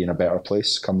things will be in a better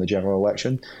place come the general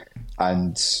election.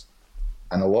 And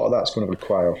a lot of that's going to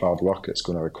require hard work. It's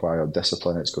going to require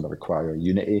discipline. It's going to require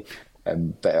unity.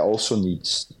 But it also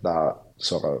needs that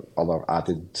sort of other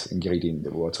added ingredient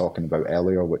that we were talking about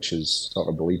earlier, which is sort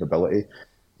of believability.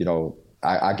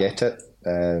 I get it.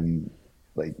 I'm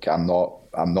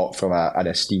not from an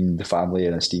esteemed family,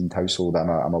 an esteemed household.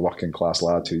 I'm a working class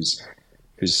lad who's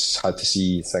had to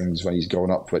see things when he's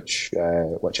grown up, which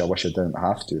I wish I didn't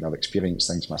have to, and I've experienced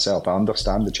things myself. I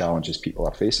understand the challenges people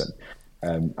are facing,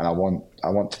 and I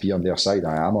want to be on their side.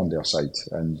 I am on their side,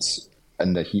 and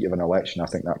in the heat of an election, I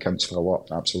think that counts for a lot.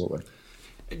 Absolutely.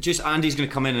 Just Andy's going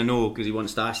to come in, I know, because he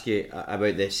wants to ask you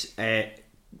about this.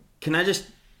 Can I just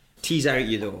tease out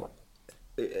you though?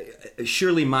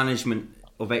 Surely management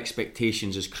of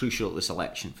expectations is crucial at this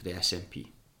election for the SNP,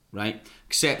 right?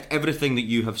 Accept everything that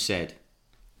you have said.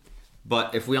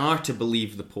 But if we are to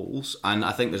believe the polls, and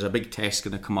I think there's a big test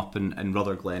going to come up in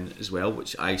Rutherglen as well,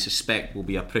 which I suspect will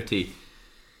be a pretty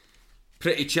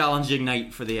challenging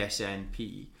night for the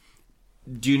SNP,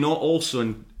 do you not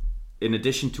also, in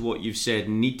addition to what you've said,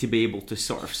 need to be able to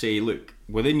sort of say, look,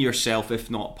 within yourself, if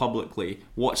not publicly,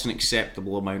 what's an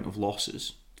acceptable amount of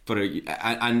losses?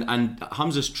 And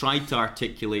Hamza's tried to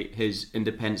articulate his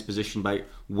independence position by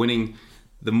winning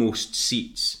the most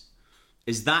seats.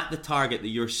 Is that the target that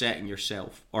you're setting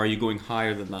yourself, or are you going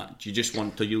higher than that? Do you just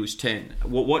want to use 10?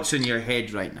 What's in your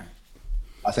head right now?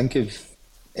 I think if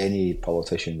any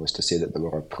politician was to say that they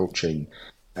were approaching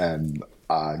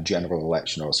a general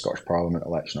election or a Scottish Parliament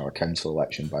election or a council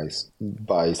election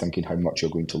by thinking how much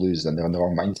you're going to lose, then they're in the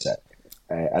wrong mindset.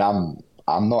 And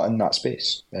I'm not in that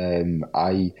space.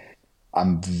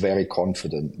 I'm very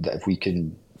confident that if we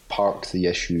can park the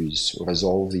issues,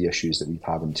 resolve the issues that we've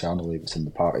had internally within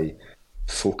the party,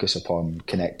 focus upon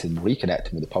reconnecting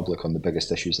with the public on the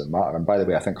biggest issues that matter. And by the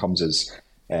way, I think Hamza's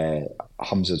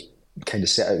kind of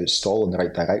set out his stall in the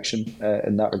right direction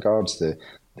in that regard. The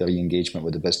re-engagement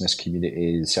with the business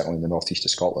community, certainly in the northeast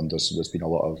of Scotland, there's been a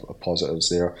lot of positives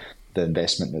there. The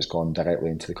investment that's gone directly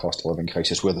into the cost of living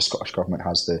crisis, where the Scottish Government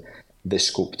has the the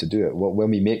scope to do it. When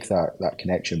we make that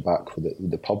connection back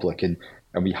with the public, and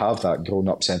we have that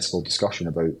grown-up, sensible discussion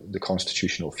about the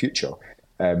constitutional future,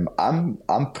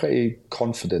 I'm pretty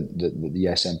confident that the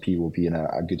SNP will be in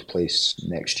a good place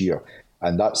next year,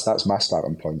 and that's my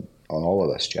starting point on all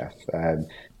of this, Jeff. And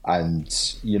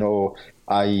you know,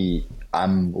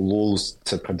 I'm loath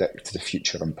to predict the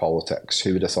future in politics.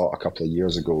 Who would have thought a couple of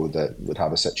years ago that we'd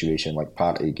have a situation like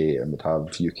Partygate and would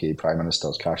have UK prime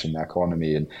ministers crashing the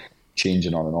economy and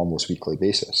changing on an almost weekly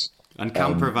basis? And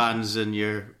camper vans and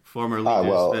your former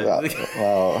leaders.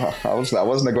 I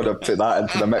wasn't going to put that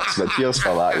into the mix, but cheers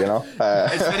for that, you know.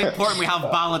 It's very important we have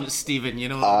balance, Stephen, you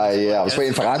know. I was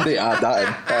waiting for Andy to add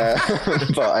that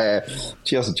in. But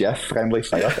cheers, Jeff, friendly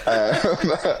fire.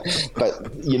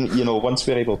 But, you know, once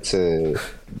we're able to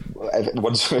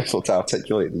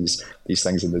articulate these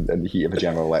things in the heat of a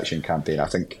general election campaign, I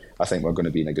think we're going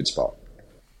to be in a good spot.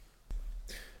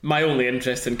 My only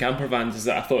interest in camper vans is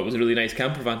that I thought it was a really nice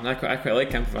camper van. I quite like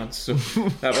camper vans, so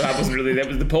that wasn't really, that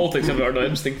was the politics of it are not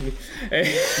interesting to me.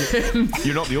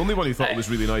 You're not the only one who thought it was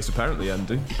really nice, apparently,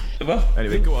 Andy. Well,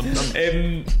 anyway, go on.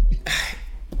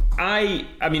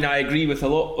 I mean, I agree with a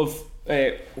lot of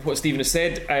what Stephen has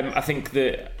said. I think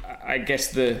that, I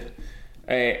guess the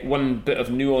one bit of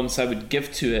nuance I would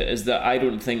give to it is that I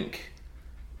don't think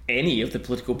any of the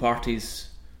political parties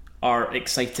are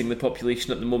exciting the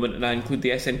population at the moment, and I include the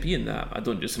SNP in that. I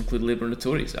don't just include Labour and the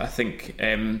Tories. I think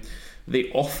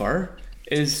the offer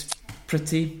is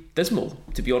pretty dismal,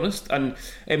 to be honest, and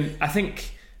I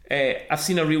think I've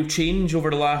seen a real change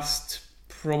over the last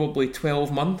probably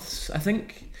 12 months, I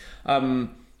think,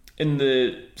 in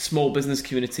the small business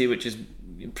community, which is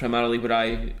primarily where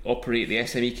I operate, the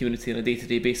SME community on a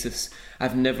day-to-day basis.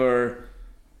 I've never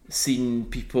seen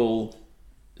people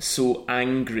so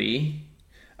angry,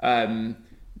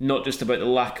 not just about the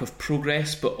lack of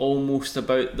progress, but almost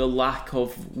about the lack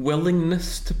of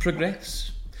willingness to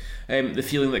progress. The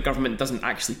feeling that government doesn't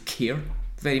actually care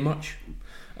very much.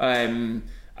 And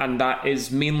that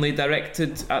is mainly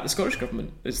directed at the Scottish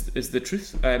Government, is the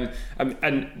truth. And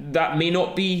that may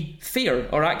not be fair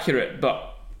or accurate, but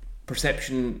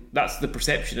perception, that's the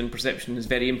perception, and perception is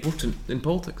very important in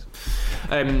politics.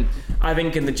 I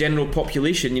think in the general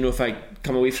population, you know, if I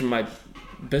come away from my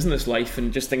business life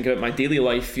and just think about my daily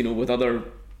life, you know, with other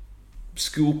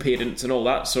school parents and all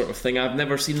that sort of thing, I've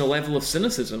never seen the level of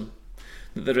cynicism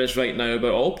that there is right now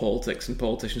about all politics and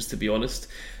politicians, to be honest.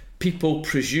 People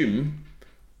presume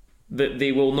that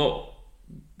they will not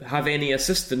have any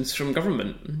assistance from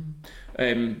government.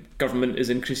 Government is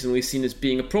increasingly seen as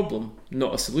being a problem,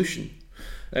 not a solution,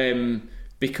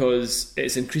 because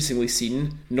it's increasingly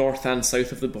seen, north and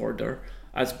south of the border,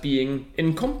 as being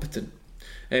incompetent.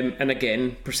 And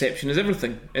again, perception is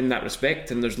everything in that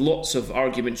respect, and there's lots of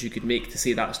arguments you could make to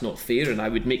say that's not fair, and I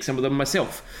would make some of them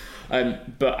myself.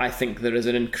 But I think there is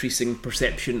an increasing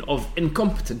perception of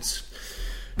incompetence,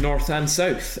 north and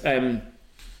south.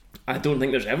 I don't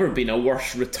think there's ever been a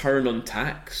worse return on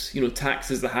tax. You know,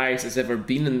 tax is the highest it's ever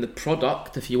been, and the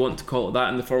product, if you want to call it that,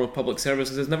 in the form of public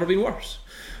services, has never been worse.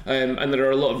 And there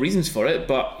are a lot of reasons for it,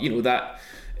 but, you know, that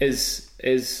is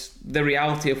the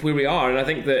reality of where we are. And I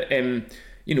think that,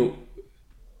 you know,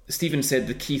 Stephen said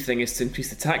the key thing is to increase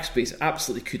the tax base.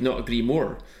 Absolutely could not agree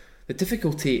more. The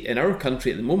difficulty in our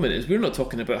country at the moment is we're not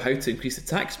talking about how to increase the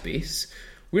tax base.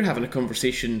 We're having a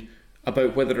conversation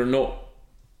about whether or not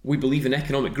we believe in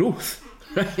economic growth.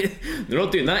 Right? They're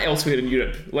not doing that elsewhere in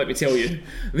Europe, let me tell you.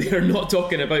 They are not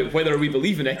talking about whether we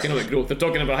believe in economic growth. They're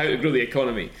talking about how to grow the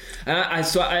economy. And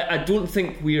so I don't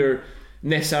think we're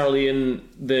necessarily in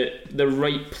the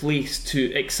right place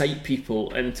to excite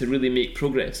people and to really make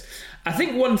progress. I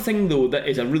think one thing, though, that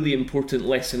is a really important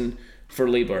lesson for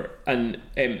Labour, and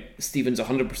Stephen's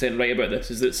 100% right about this,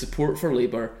 is that support for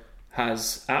Labour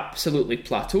has absolutely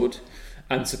plateaued,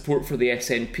 and support for the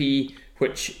SNP,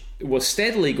 which was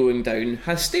steadily going down,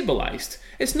 has stabilised.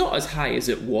 It's not as high as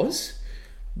it was,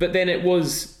 but then it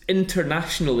was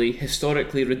internationally,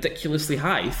 historically, ridiculously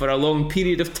high for a long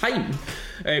period of time.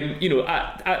 You know,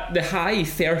 at the high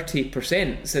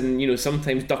 30%, and, you know,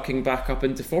 sometimes ducking back up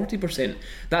into 40%.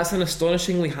 That's an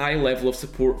astonishingly high level of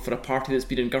support for a party that's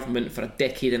been in government for a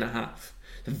decade and a half.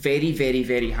 A very, very,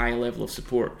 very high level of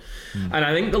support. And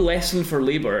I think the lesson for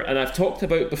Labour, and I've talked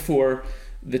about before,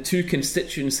 the two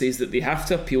constituencies that they have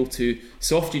to appeal to,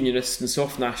 soft unionists and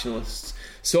soft nationalists.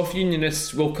 Soft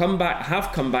unionists will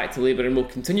have come back to Labour and will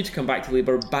continue to come back to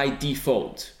Labour by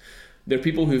default. They're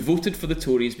people who voted for the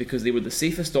Tories because they were the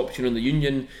safest option on the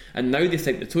union, and now they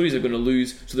think the Tories are going to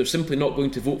lose, so they're simply not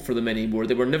going to vote for them anymore.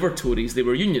 They were never Tories, they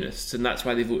were unionists, and that's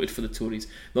why they voted for the Tories.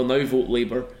 They'll now vote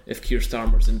Labour if Keir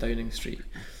Starmer's in Downing Street.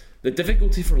 The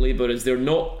difficulty for Labour is they're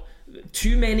not...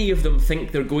 Too many of them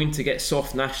think they're going to get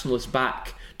soft nationalists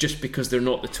back just because they're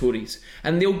not the Tories.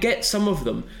 And they'll get some of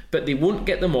them, but they won't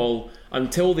get them all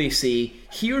until they say,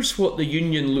 here's what the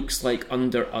Union looks like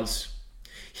under us.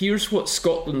 Here's what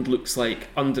Scotland looks like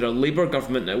under a Labour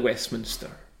government at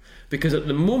Westminster. Because at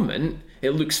the moment,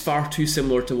 it looks far too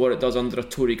similar to what it does under a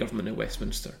Tory government at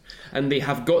Westminster. And they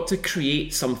have got to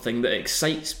create something that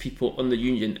excites people on the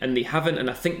Union, and they haven't, and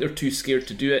I think they're too scared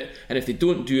to do it, and if they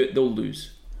don't do it, they'll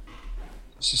lose.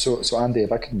 So Andy,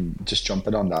 if I can just jump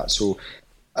in on that. So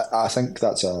I think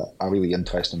that's a really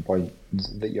interesting point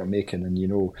that you're making. And, you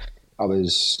know, I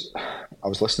was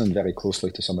listening very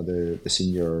closely to some of the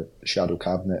senior shadow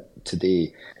cabinet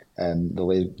today,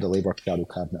 the Labour shadow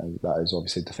cabinet that is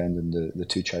obviously defending the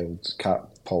two-child cap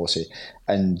policy.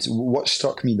 And what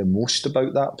struck me the most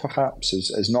about that, perhaps,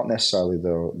 is not necessarily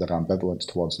their ambivalence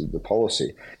towards the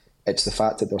policy. It's the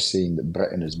fact that they're saying that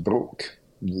Britain is broke.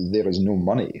 There is no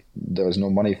money. There is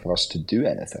no money for us to do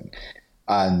anything.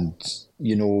 And,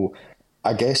 you know,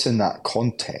 I guess in that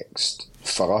context,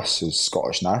 for us as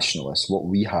Scottish nationalists, what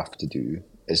we have to do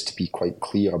is to be quite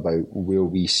clear about where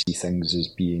we see things as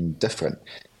being different.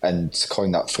 And to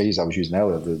coin that phrase I was using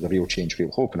earlier, the real change,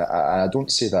 real hope. And I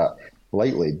don't say that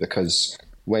lightly, because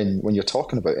when you're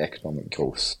talking about economic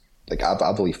growth, like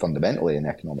I believe fundamentally in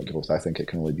economic growth. I think it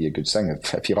can only be a good thing.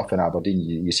 If you're up in Aberdeen,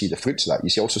 you see the fruits of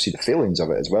that. You also see the failings of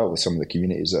it as well with some of the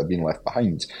communities that have been left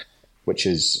behind, which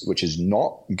is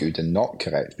not good and not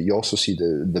correct. But you also see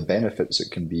the benefits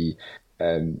that can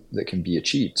be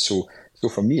achieved. So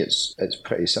for me, it's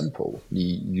pretty simple.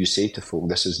 You say to folk,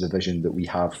 this is the vision that we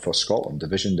have for Scotland. The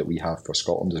vision that we have for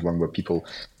Scotland is one where people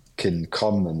can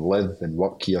come and live and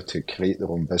work here to create their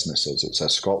own businesses. It's a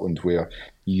Scotland where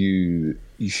you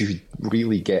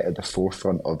really get at the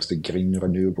forefront of the green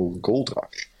renewable gold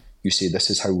rush. You say this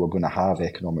is how we're going to have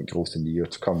economic growth in the year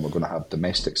to come. We're going to have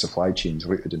domestic supply chains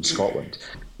rooted in Scotland.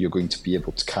 You're going to be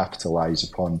able to capitalise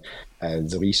upon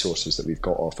the resources that we've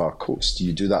got off our coast.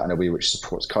 You do that in a way which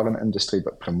supports current industry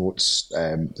but promotes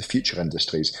the future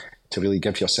industries, to really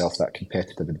give yourself that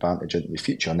competitive advantage into the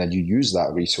future. And then you use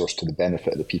that resource to the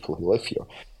benefit of the people who live here.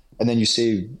 And then you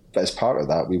say, but as part of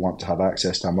that, we want to have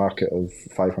access to a market of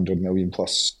 500 million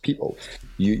plus people.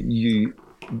 You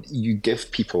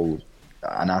give people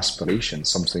an aspiration,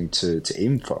 something to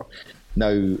aim for.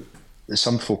 Now,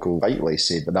 some folk will rightly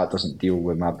say, but that doesn't deal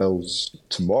with my bills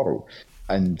tomorrow.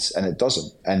 And it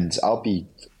doesn't. And I'll be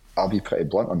pretty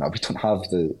blunt on that. We don't have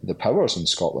the powers in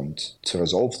Scotland to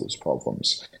resolve those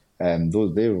problems. Though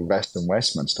they rest in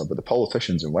Westminster, but the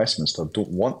politicians in Westminster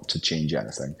don't want to change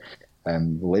anything.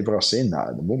 Labour are saying that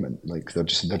at the moment, like they're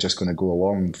just going to go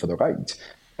along for the ride.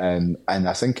 And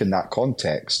I think in that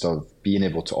context of being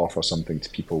able to offer something to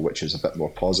people which is a bit more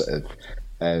positive,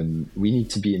 we need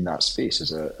to be in that space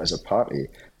as a party.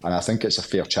 And I think it's a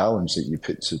fair challenge that you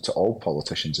put to all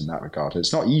politicians in that regard.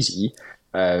 It's not easy,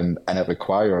 and it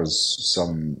requires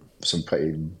some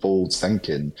pretty bold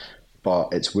thinking, but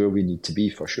it's where we need to be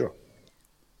for sure.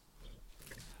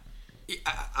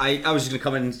 I was going to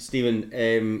come in, Stephen,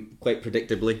 quite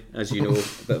predictably, as you know,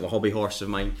 a bit of a hobby horse of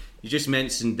mine. You just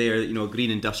mentioned there, a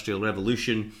green industrial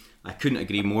revolution. I couldn't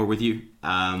agree more with you.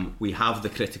 We have the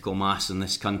critical mass in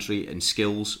this country in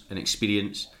skills and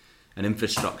experience and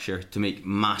infrastructure to make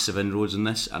massive inroads in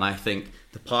this. And I think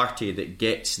the party that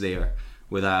gets there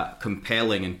with a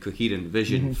compelling and coherent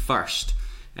vision first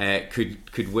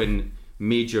could win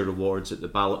major rewards at the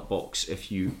ballot box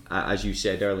if you, as you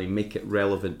said earlier, make it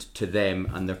relevant to them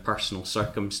and their personal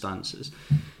circumstances.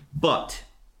 But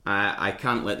I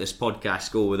can't let this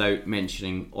podcast go without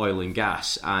mentioning oil and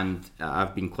gas, and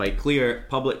I've been quite clear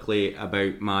publicly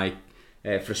about my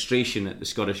frustration at the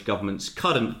Scottish Government's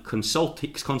current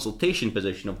consultation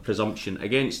position of presumption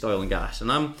against oil and gas.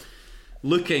 And I'm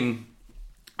looking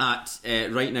at,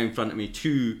 right now in front of me,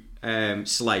 two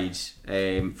slides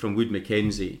from Wood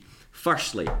Mackenzie.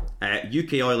 Firstly,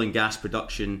 UK oil and gas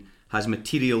production has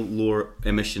material lower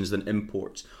emissions than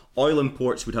imports. Oil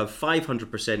imports would have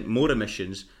 500% more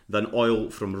emissions than oil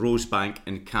from Rosebank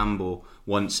and Cambo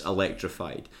once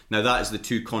electrified. Now that is the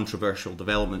two controversial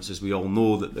developments, as we all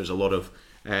know that there's a lot of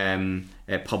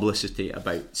publicity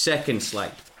about. Second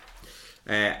slide.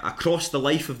 Across the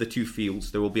life of the two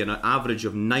fields, there will be an average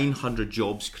of 900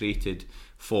 jobs created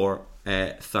for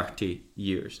 30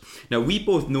 years. Now we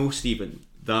both know, Stephen,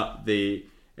 that the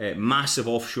massive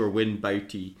offshore wind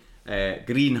bounty,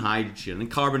 green hydrogen and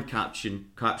carbon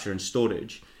capture and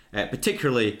storage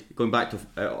particularly going back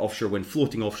to offshore wind,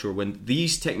 floating offshore wind.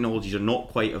 These technologies are not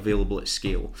quite available at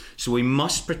scale. So we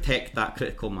must protect that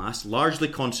critical mass, largely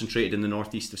concentrated in the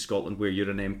northeast of Scotland where you're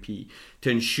an MP, to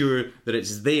ensure that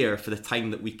it's there for the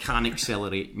time that we can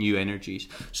accelerate new energies.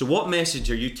 So what message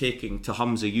are you taking to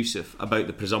Hamza Yusuf about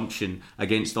the presumption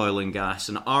against oil and gas,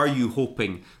 and are you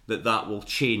hoping that that will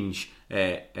change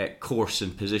course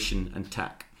and position and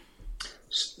tack?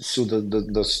 So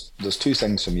there's two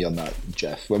things for me on that,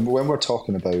 Jeff. When we're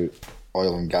talking about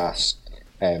oil and gas,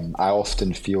 I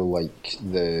often feel like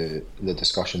the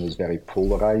discussion is very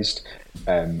polarised,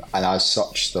 and as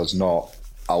such, there's not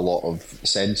a lot of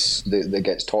sense that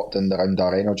gets talked in around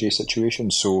our energy situation.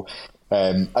 So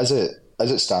as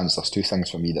it stands, there's two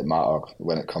things for me that matter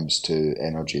when it comes to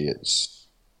energy. It's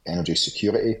energy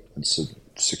security and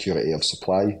security of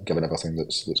supply, given everything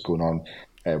that's going on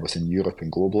within Europe and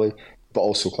globally, but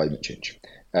also climate change.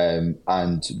 And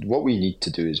what we need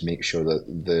to do is make sure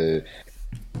that the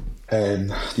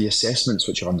assessments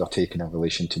which are undertaken in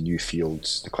relation to new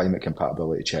fields, the climate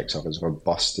compatibility checks, are as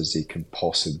robust as they can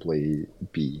possibly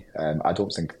be. I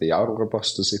don't think they are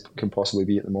robust as they can possibly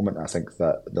be at the moment. I think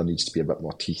that there needs to be a bit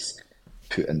more teeth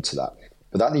put into that.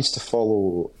 But that needs to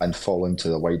follow and fall into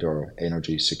the wider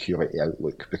energy security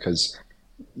outlook, because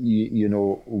we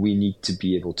need to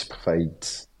be able to provide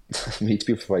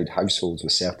households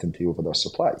with certainty over their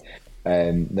supply.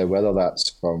 Now, whether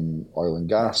that's from oil and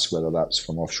gas, whether that's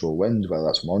from offshore wind, whether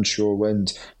that's from onshore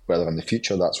wind, whether in the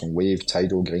future that's from wave,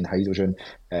 tidal, green hydrogen,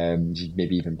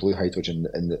 maybe even blue hydrogen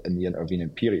in the intervening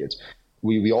period,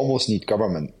 we almost need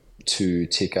government to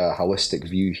take a holistic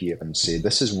view here and say,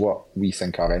 this is what we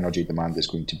think our energy demand is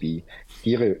going to be,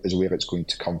 here is where it's going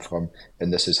to come from,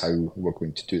 and this is how we're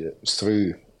going to do it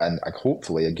through, and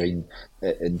hopefully, a green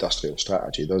industrial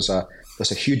strategy. There's a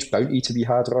huge bounty to be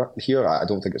had here. I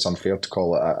don't think it's unfair to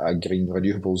call it a green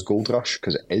renewables gold rush,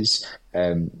 because it is.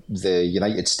 The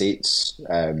United States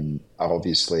are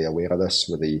obviously aware of this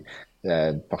with the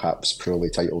perhaps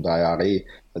poorly titled IRA,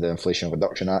 the Inflation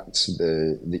Reduction Act.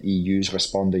 The EU's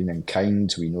responding in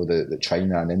kind. We know that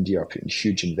China and India are putting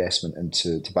huge investment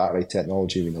into battery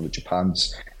technology. We know that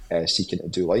Japan's seeking to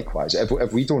do likewise.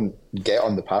 If we don't get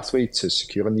on the pathway to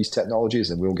securing these technologies,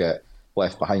 then we'll get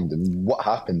left behind. And what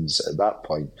happens at that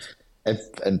point, if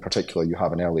in particular you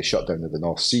have an early shutdown of the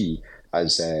North Sea,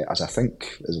 as I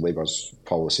think is Labour's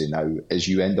policy now, is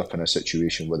you end up in a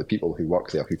situation where the people who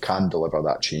work there, who can deliver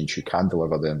that change, who can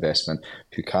deliver the investment,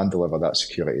 who can deliver that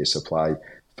security of supply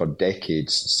for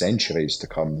decades, centuries to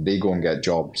come, they go and get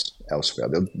jobs elsewhere.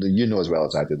 You know as well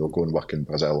as I do, they'll go and work in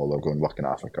Brazil, or they'll go and work in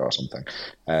Africa or something,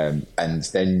 and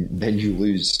then you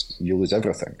lose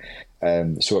everything.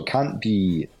 So it can't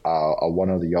be a one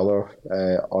or the other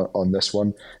on this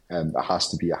one. It has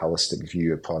to be a holistic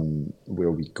view upon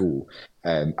where we go.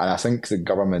 And I think the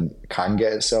government can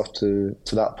get itself to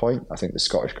that point. I think the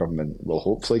Scottish government will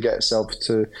hopefully get itself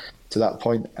to that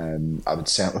point. I would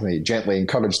certainly gently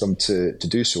encourage them to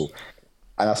do so.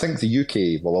 And I think the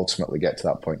UK will ultimately get to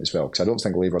that point as well, because I don't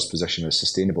think Labour's position is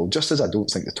sustainable, just as I don't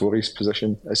think the Tories'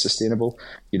 position is sustainable.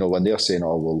 You know, when they're saying,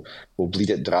 oh, we'll bleed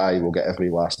it dry, we'll get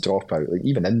every last drop out, like,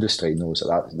 even industry knows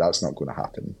that's not going to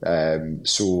happen.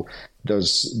 So there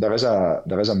is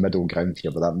a middle ground here,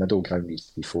 but that middle ground needs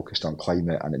to be focused on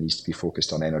climate, and it needs to be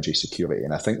focused on energy security.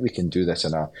 And I think we can do this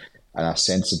in a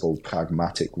sensible,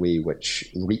 pragmatic way, which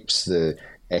reaps the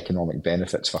economic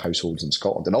benefits for households in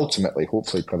Scotland, and ultimately,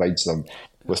 hopefully, provides them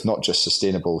with not just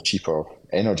sustainable, cheaper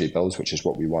energy bills, which is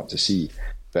what we want to see,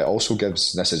 but also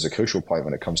gives, this is a crucial point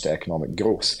when it comes to economic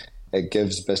growth, it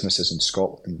gives businesses in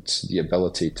Scotland the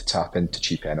ability to tap into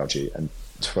cheap energy and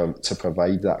to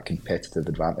provide that competitive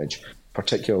advantage,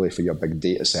 particularly for your big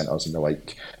data centres and the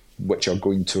like, which are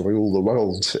going to rule the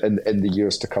world in the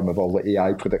years to come, if all the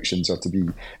AI predictions are to be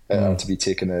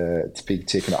taken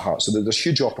at heart. So there's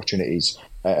huge opportunities,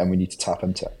 and we need to tap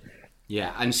into it.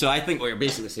 Yeah, and so I think what you're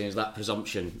basically saying is that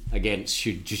presumption against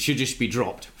should just be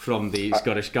dropped from the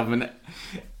Scottish government.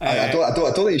 I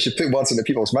don't think you should put words into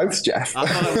people's mouths, Jeff. I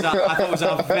thought it was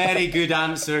a very good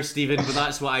answer, Stephen, but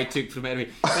that's what I took from it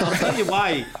anyway.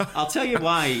 But I'll tell you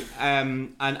why.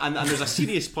 And there's a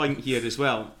serious point here as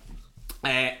well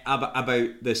about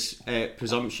this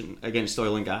presumption against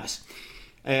oil and gas.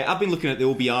 I've been looking at the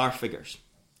OBR figures,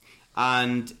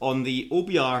 and on the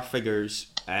OBR figures,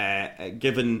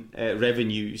 given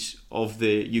revenues of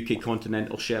the UK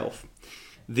continental shelf,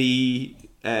 the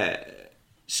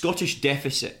Scottish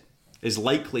deficit is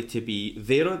likely to be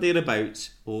there or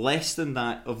thereabouts less than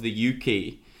that of the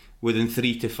UK within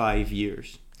 3 to 5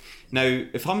 years. Now,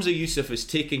 if Hamza Yusuf is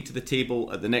taking to the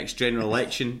table at the next general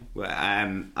election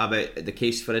about the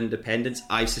case for independence,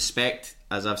 I suspect,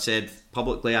 as I've said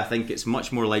publicly, I think it's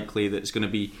much more likely that it's going to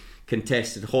be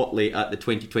contested hotly at the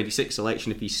 2026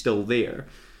 election if he's still there.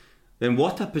 Then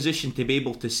what a position to be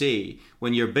able to say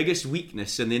when your biggest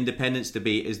weakness in the independence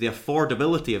debate is the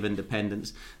affordability of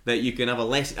independence, that you can have a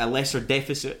lesser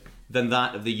deficit than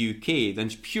that of the UK, then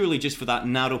purely just for that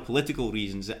narrow political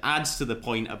reasons. It adds to the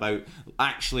point about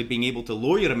actually being able to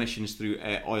lower your emissions through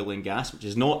oil and gas, which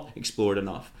is not explored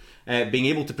enough, being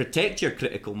able to protect your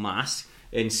critical mass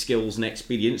in skills and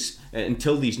experience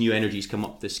until these new energies come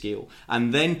up to scale,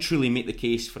 and then truly make the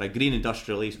case for a green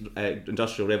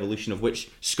industrial revolution of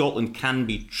which Scotland can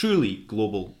be truly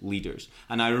global leaders.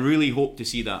 And I really hope to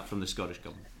see that from the Scottish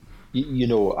Government. You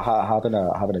know, having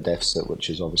a deficit which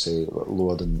is obviously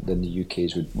lower than the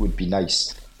UK's would be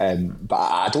nice. But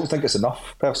I don't think it's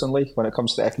enough, personally, when it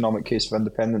comes to the economic case for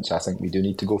independence. I think we do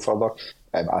need to go further.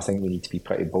 I think we need to be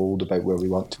pretty bold about where we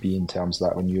want to be in terms of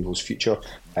that renewables future.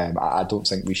 I don't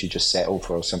think we should just settle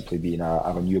for simply being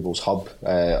a renewables hub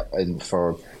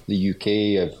for the UK,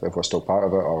 if we're still part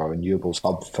of it, or a renewables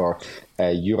hub for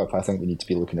Europe. I think we need to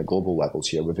be looking at global levels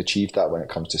here. We've achieved that when it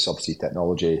comes to subsea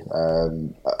technology,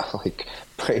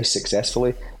 pretty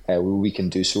successfully. We can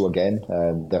do so again.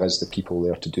 There is the people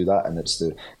there to do that, and it's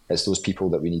those people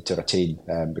that we need to retain,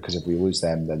 because if we lose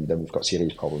them, then we've got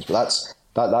serious problems.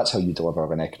 But that's how you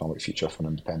deliver an economic future for an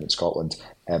independent Scotland.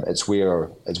 It's where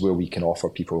we can offer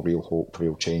people real hope,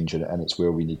 real change, and it's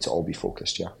where we need to all be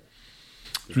focused. Yeah.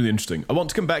 It's really interesting. I want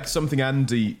to come back to something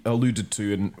Andy alluded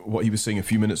to in what he was saying a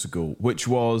few minutes ago, which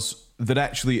was that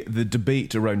actually the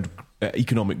debate around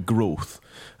economic growth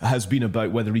has been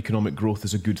about whether economic growth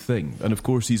is a good thing. And of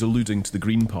course, he's alluding to the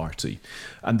Green Party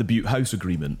and the Butte House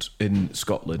Agreement in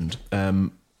Scotland.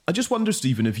 I just wonder,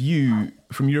 Stephen, if you,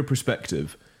 from your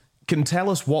perspective, can tell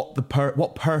us what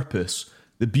purpose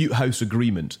the Butte House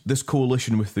Agreement, this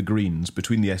coalition with the Greens,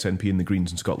 between the SNP and the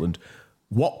Greens in Scotland,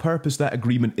 what purpose that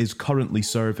agreement is currently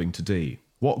serving today?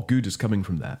 What good is coming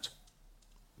from that?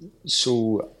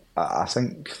 So I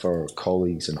think for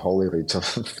colleagues in Holyrood, to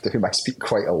whom I speak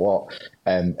quite a lot,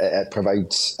 it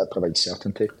provides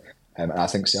certainty. And I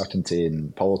think certainty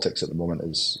in politics at the moment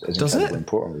is incredibly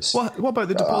important. What about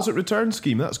the deposit return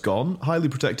scheme? That's gone. Highly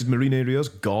protected marine areas,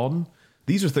 gone.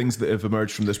 These are things that have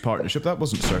emerged from this partnership. That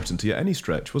wasn't certainty at any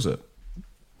stretch, was it?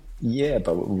 Yeah,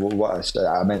 but what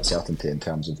I meant certainty in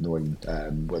terms of knowing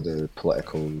where the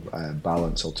political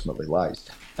balance ultimately lies.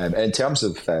 In terms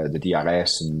of the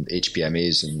DRS and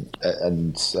HPMAs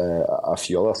and a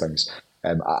few other things,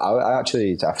 I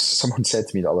actually, someone said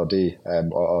to me the other day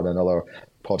on another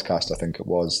podcast, I think it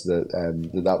was,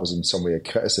 that was in some way a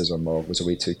criticism or was a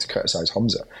way to criticise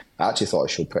Humza. I actually thought it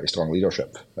showed pretty strong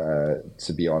leadership,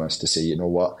 to be honest, to say, you know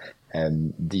what,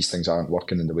 these things aren't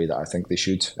working in the way that I think they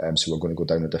should, so we're going to go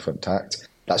down a different tact.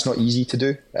 That's not easy to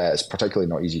do. It's particularly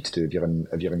not easy to do if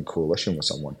you're in coalition with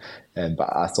someone.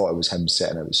 But I thought it was him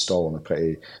setting out his stall in a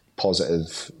pretty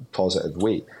positive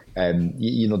way.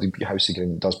 The House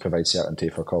Agreement does provide certainty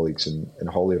for colleagues in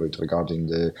Holyrood regarding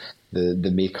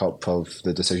the makeup of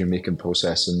the decision-making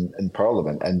process in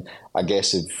Parliament. And I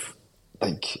guess if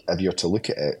you're to look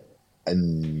at it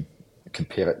and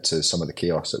compare it to some of the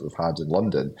chaos that we've had in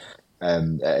London,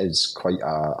 it is quite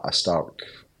a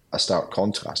stark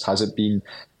contrast. Has it been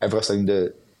everything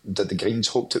that the Greens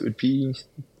hoped it would be?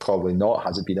 Probably not.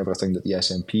 Has it been everything that the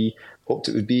SNP hoped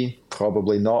it would be?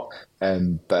 Probably not.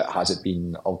 But has it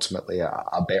been ultimately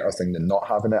a better thing than not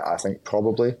having it? I think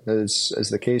probably is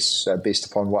the case, based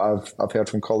upon what I've heard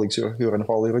from colleagues who are in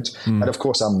Holyrood. And of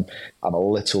course, I'm a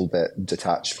little bit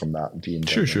detached from that, being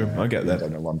down, I get that,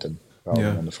 down in London, rather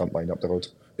than on the front line up the road.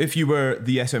 If you were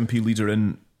the SNP leader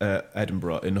in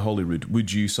Edinburgh, in Holyrood,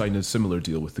 would you sign a similar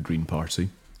deal with the Green Party?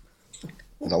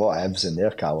 There's a lot of ifs in there,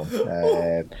 Callum.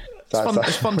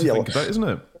 It's fun to think about, isn't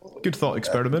it? Good thought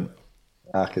experiment.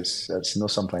 It's not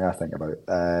something I think about.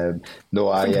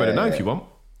 Think about it now if you want.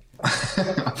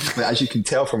 As you can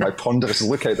tell from my ponderous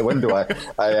look out the window,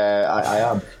 I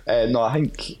am. I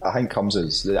think comes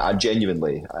as I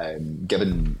genuinely,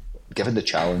 given the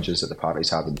challenges that the parties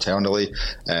have internally,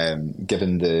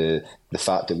 given the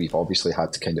fact that we've obviously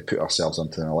had to kind of put ourselves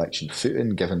onto an election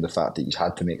footing, given the fact that he's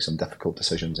had to make some difficult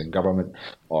decisions in government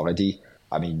already.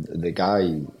 I mean, the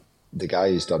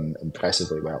guy has done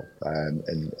impressively well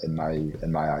in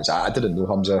my eyes. I didn't know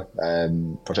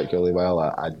Humza particularly well.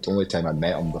 The only time I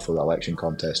met him before the election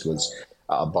contest was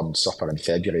at a bun supper in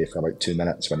February for about 2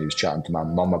 minutes when he was chatting to my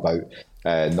mum about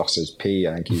Nurse's Pay.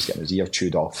 I think he's getting his ear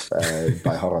chewed off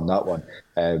by her on that one.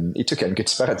 He took it in good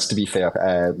spirits, to be fair,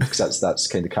 because that's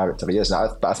kind of character he is.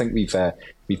 But I think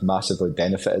we've massively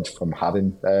benefited from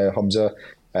having Humza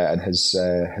and his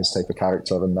type of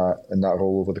character in that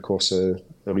role over the course of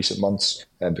the recent months,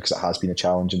 because it has been a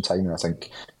challenging time, and I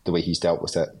think the way he's dealt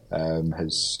with it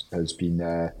has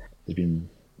been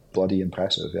bloody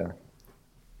impressive. Yeah.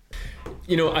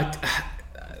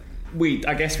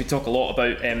 I guess we talk a lot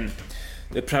about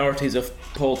the priorities of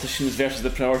politicians versus the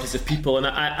priorities of people, and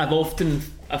I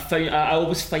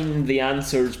always find the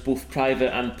answers, both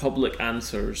private and public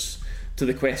answers, to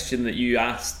the question that you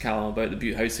asked, Callum, about the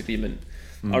Butte House Agreement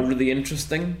are really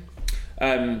interesting.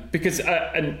 Because,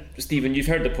 and Stephen, you've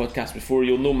heard the podcast before,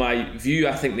 you'll know my view.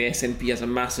 I think the SNP has a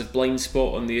massive blind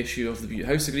spot on the issue of the Butte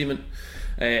House Agreement.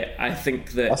 I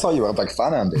think that... I thought you were a big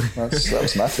fan, Andy. That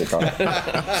was massive. I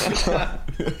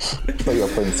thought you were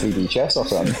playing 3D chess or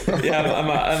something. Yeah,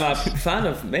 I'm a fan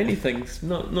of many things.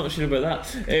 Not sure about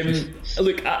that.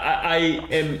 Look,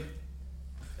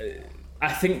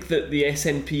 I think that the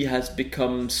SNP has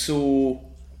become so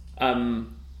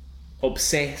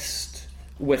obsessed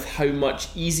with how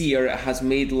much easier it has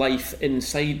made life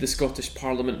inside the Scottish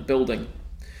Parliament building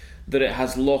that it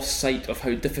has lost sight of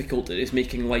how difficult it is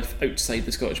making life outside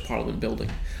the Scottish Parliament building.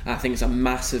 I think it's a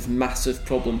massive, massive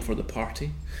problem for the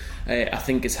party. I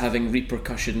think it's having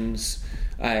repercussions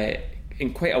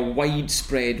in quite a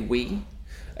widespread way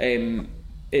in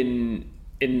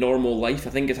normal life. I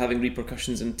think it's having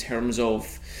repercussions in terms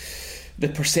of the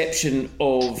perception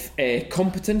of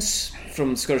competence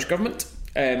from the Scottish Government.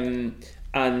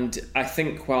 And I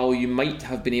think while you might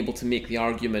have been able to make the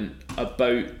argument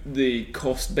about the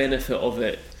cost benefit of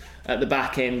it at the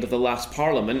back end of the last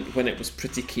Parliament, when it was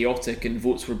pretty chaotic and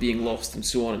votes were being lost and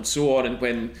so on, and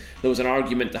when there was an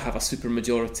argument to have a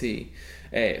supermajority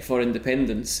for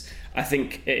independence, I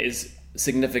think it is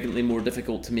significantly more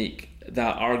difficult to make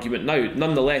that argument now.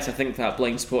 Nonetheless, I think that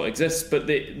blind spot exists, but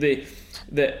the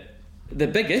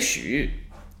big issue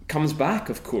comes back,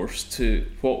 of course, to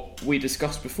what we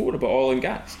discussed before about oil and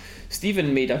gas.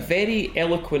 Stephen made a very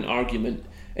eloquent argument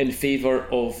in favour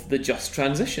of the just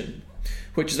transition,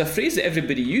 which is a phrase that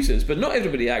everybody uses, but not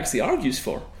everybody actually argues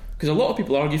for, because a lot of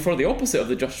people argue for the opposite of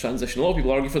the just transition. A lot of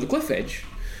people argue for the cliff edge,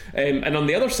 and on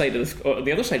the other side of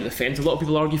the fence, a lot of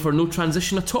people argue for no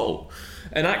transition at all.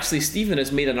 And actually, Stephen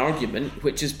has made an argument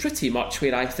which is pretty much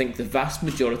where I think the vast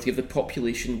majority of the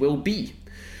population will be,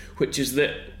 which is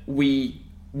that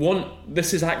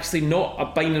this is actually not a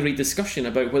binary discussion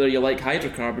about whether you like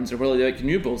hydrocarbons or whether you like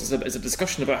renewables. It's a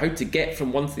discussion about how to get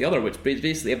from one to the other, which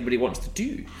basically everybody wants to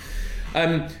do.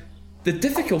 The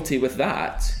difficulty with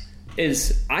that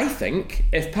is, I think,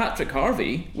 if Patrick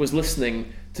Harvey was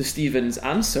listening to Stephen's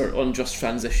answer on just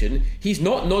transition, he's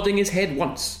not nodding his head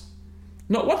once.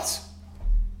 Not once.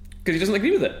 Because he doesn't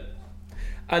agree with it.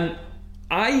 And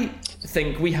I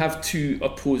think we have two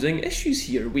opposing issues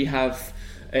here. We have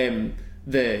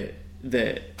the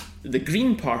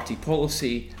Green Party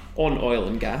policy on oil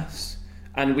and gas,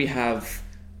 and we have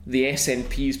the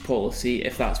SNP's policy,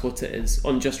 if that's what it is,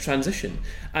 on just transition.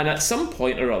 And at some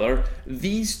point or other,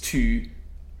 these two,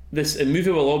 this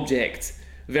immovable object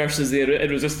versus the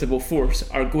irresistible force,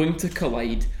 are going to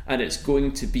collide, and it's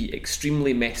going to be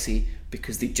extremely messy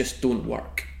because they just don't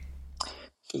work.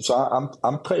 So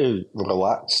I'm pretty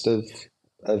relaxed if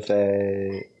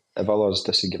others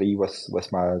disagree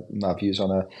with my views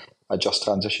on a just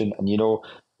transition. And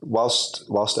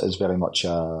whilst it is very much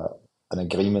an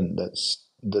agreement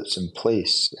that's in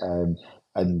place,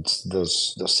 and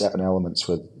there's certain elements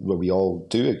where we all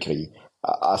do agree,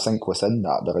 I think within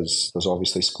that there's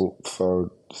obviously scope for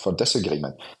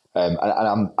disagreement. And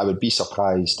I would be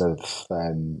surprised if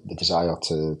the desire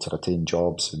to retain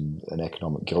jobs and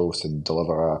economic growth and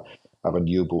deliver a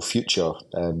renewable future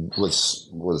was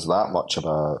that much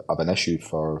of an issue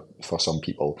for some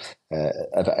people.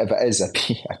 If it is,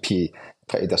 I'd be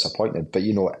pretty disappointed. But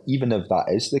even if that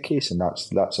is the case, and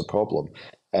that's a problem,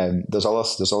 there's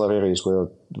other areas where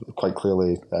quite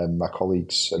clearly my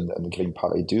colleagues in the Green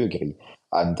Party do agree,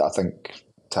 and I think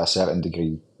to a certain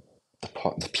degree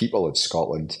the people in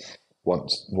Scotland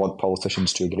want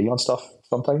politicians to agree on stuff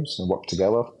sometimes and work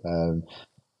together.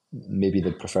 Maybe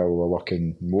they'd prefer we were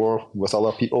working more with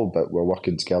other people, but we're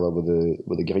working together with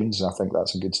the Greens, and I think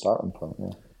that's a good starting point.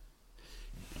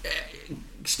 Yeah.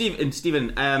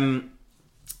 Stephen,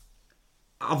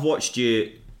 I've watched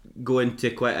you go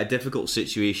into quite a difficult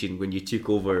situation when you took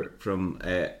over from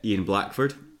Ian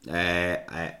Blackford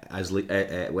as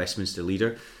Westminster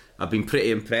leader. I've been pretty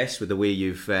impressed with the way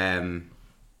you've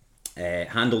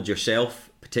handled yourself,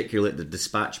 particularly at the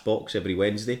dispatch box every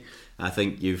Wednesday. I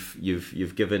think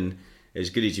you've given as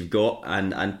good as you've got,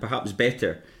 and perhaps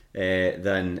better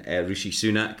than Rishi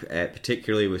Sunak,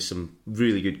 particularly with some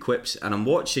really good quips. And I'm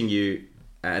watching you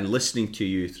and listening to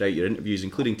you throughout your interviews,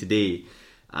 including today,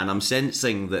 and I'm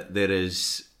sensing that there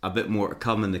is a bit more to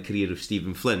come in the career of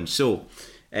Stephen Flynn. So,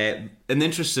 in the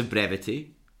interests of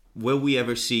brevity, will we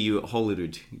ever see you at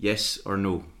Holyrood? Yes or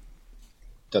no?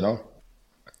 Don't know.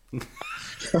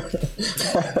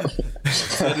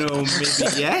 Dunno,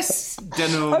 maybe yes.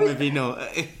 Dunno, maybe no.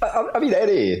 I mean,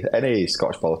 any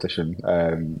Scottish politician,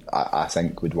 I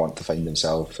think, would want to find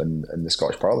himself in the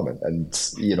Scottish Parliament, and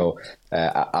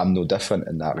I'm no different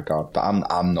in that regard. But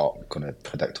I'm not going to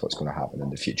predict what's going to happen in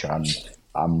the future.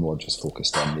 I'm more just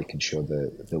focused on making sure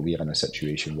that we're in a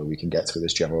situation where we can get through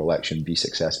this general election, be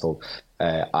successful,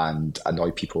 and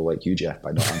annoy people like you, Jeff,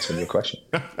 by not answering your question.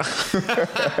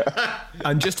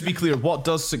 And just to be clear, what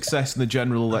does success in the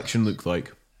general election look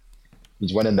like?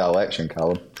 He's winning the election,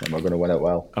 Callum, and we're going to win it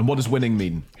well. And what does winning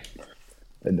mean?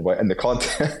 In the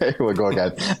context, here we go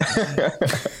again.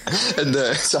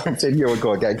 I'm saying here we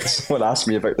go again because someone asked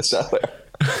me about this earlier.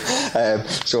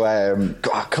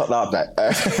 Cut that bit.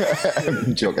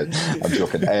 I'm joking.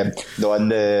 No,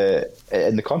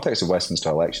 in the context of Westminster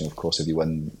election, of course, if you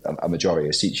win a majority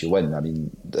of seats, you win. I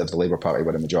mean, if the Labour Party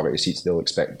win a majority of seats, they'll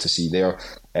expect to see their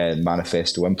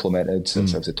manifesto implemented.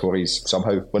 If the Tories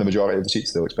somehow win a majority of the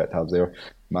seats, they'll expect to have their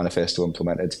manifesto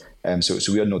implemented. So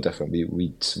we are no different.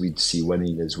 We'd see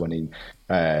winning as winning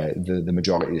the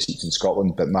majority of the seats in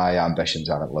Scotland, but my ambitions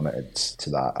aren't limited to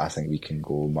that. I think we can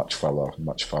go much further,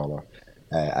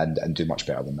 and do much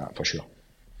better than that, for sure.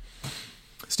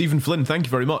 Stephen Flynn, thank you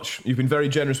very much. You've been very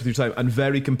generous with your time and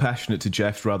very compassionate to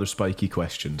Jeff's rather spiky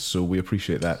questions, so we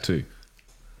appreciate that too.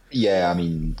 Yeah, I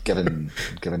mean, given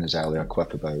his earlier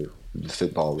quip about the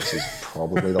football, this is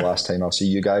probably the last time I'll see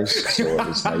you guys, so it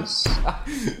was nice.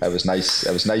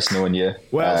 It was nice knowing you.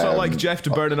 Well, it's not like Jeff to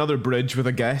burn another bridge with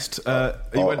a guest.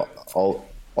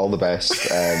 All the best.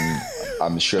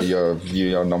 I'm sure your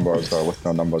listener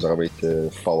numbers are ready to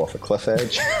fall off a cliff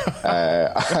edge,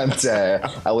 and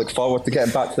I look forward to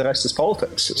getting back to the rest of this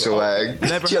politics. So,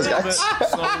 cheers, guys.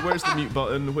 Sorry, where's the mute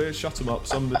button? Shut him up,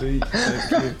 somebody.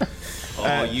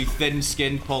 Thank you. You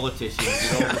thin-skinned politicians.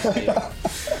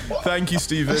 Thank you,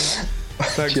 Stephen.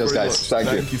 Thanks cheers, very guys. much.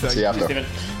 Thank you. Thank See you after.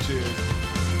 Cheers.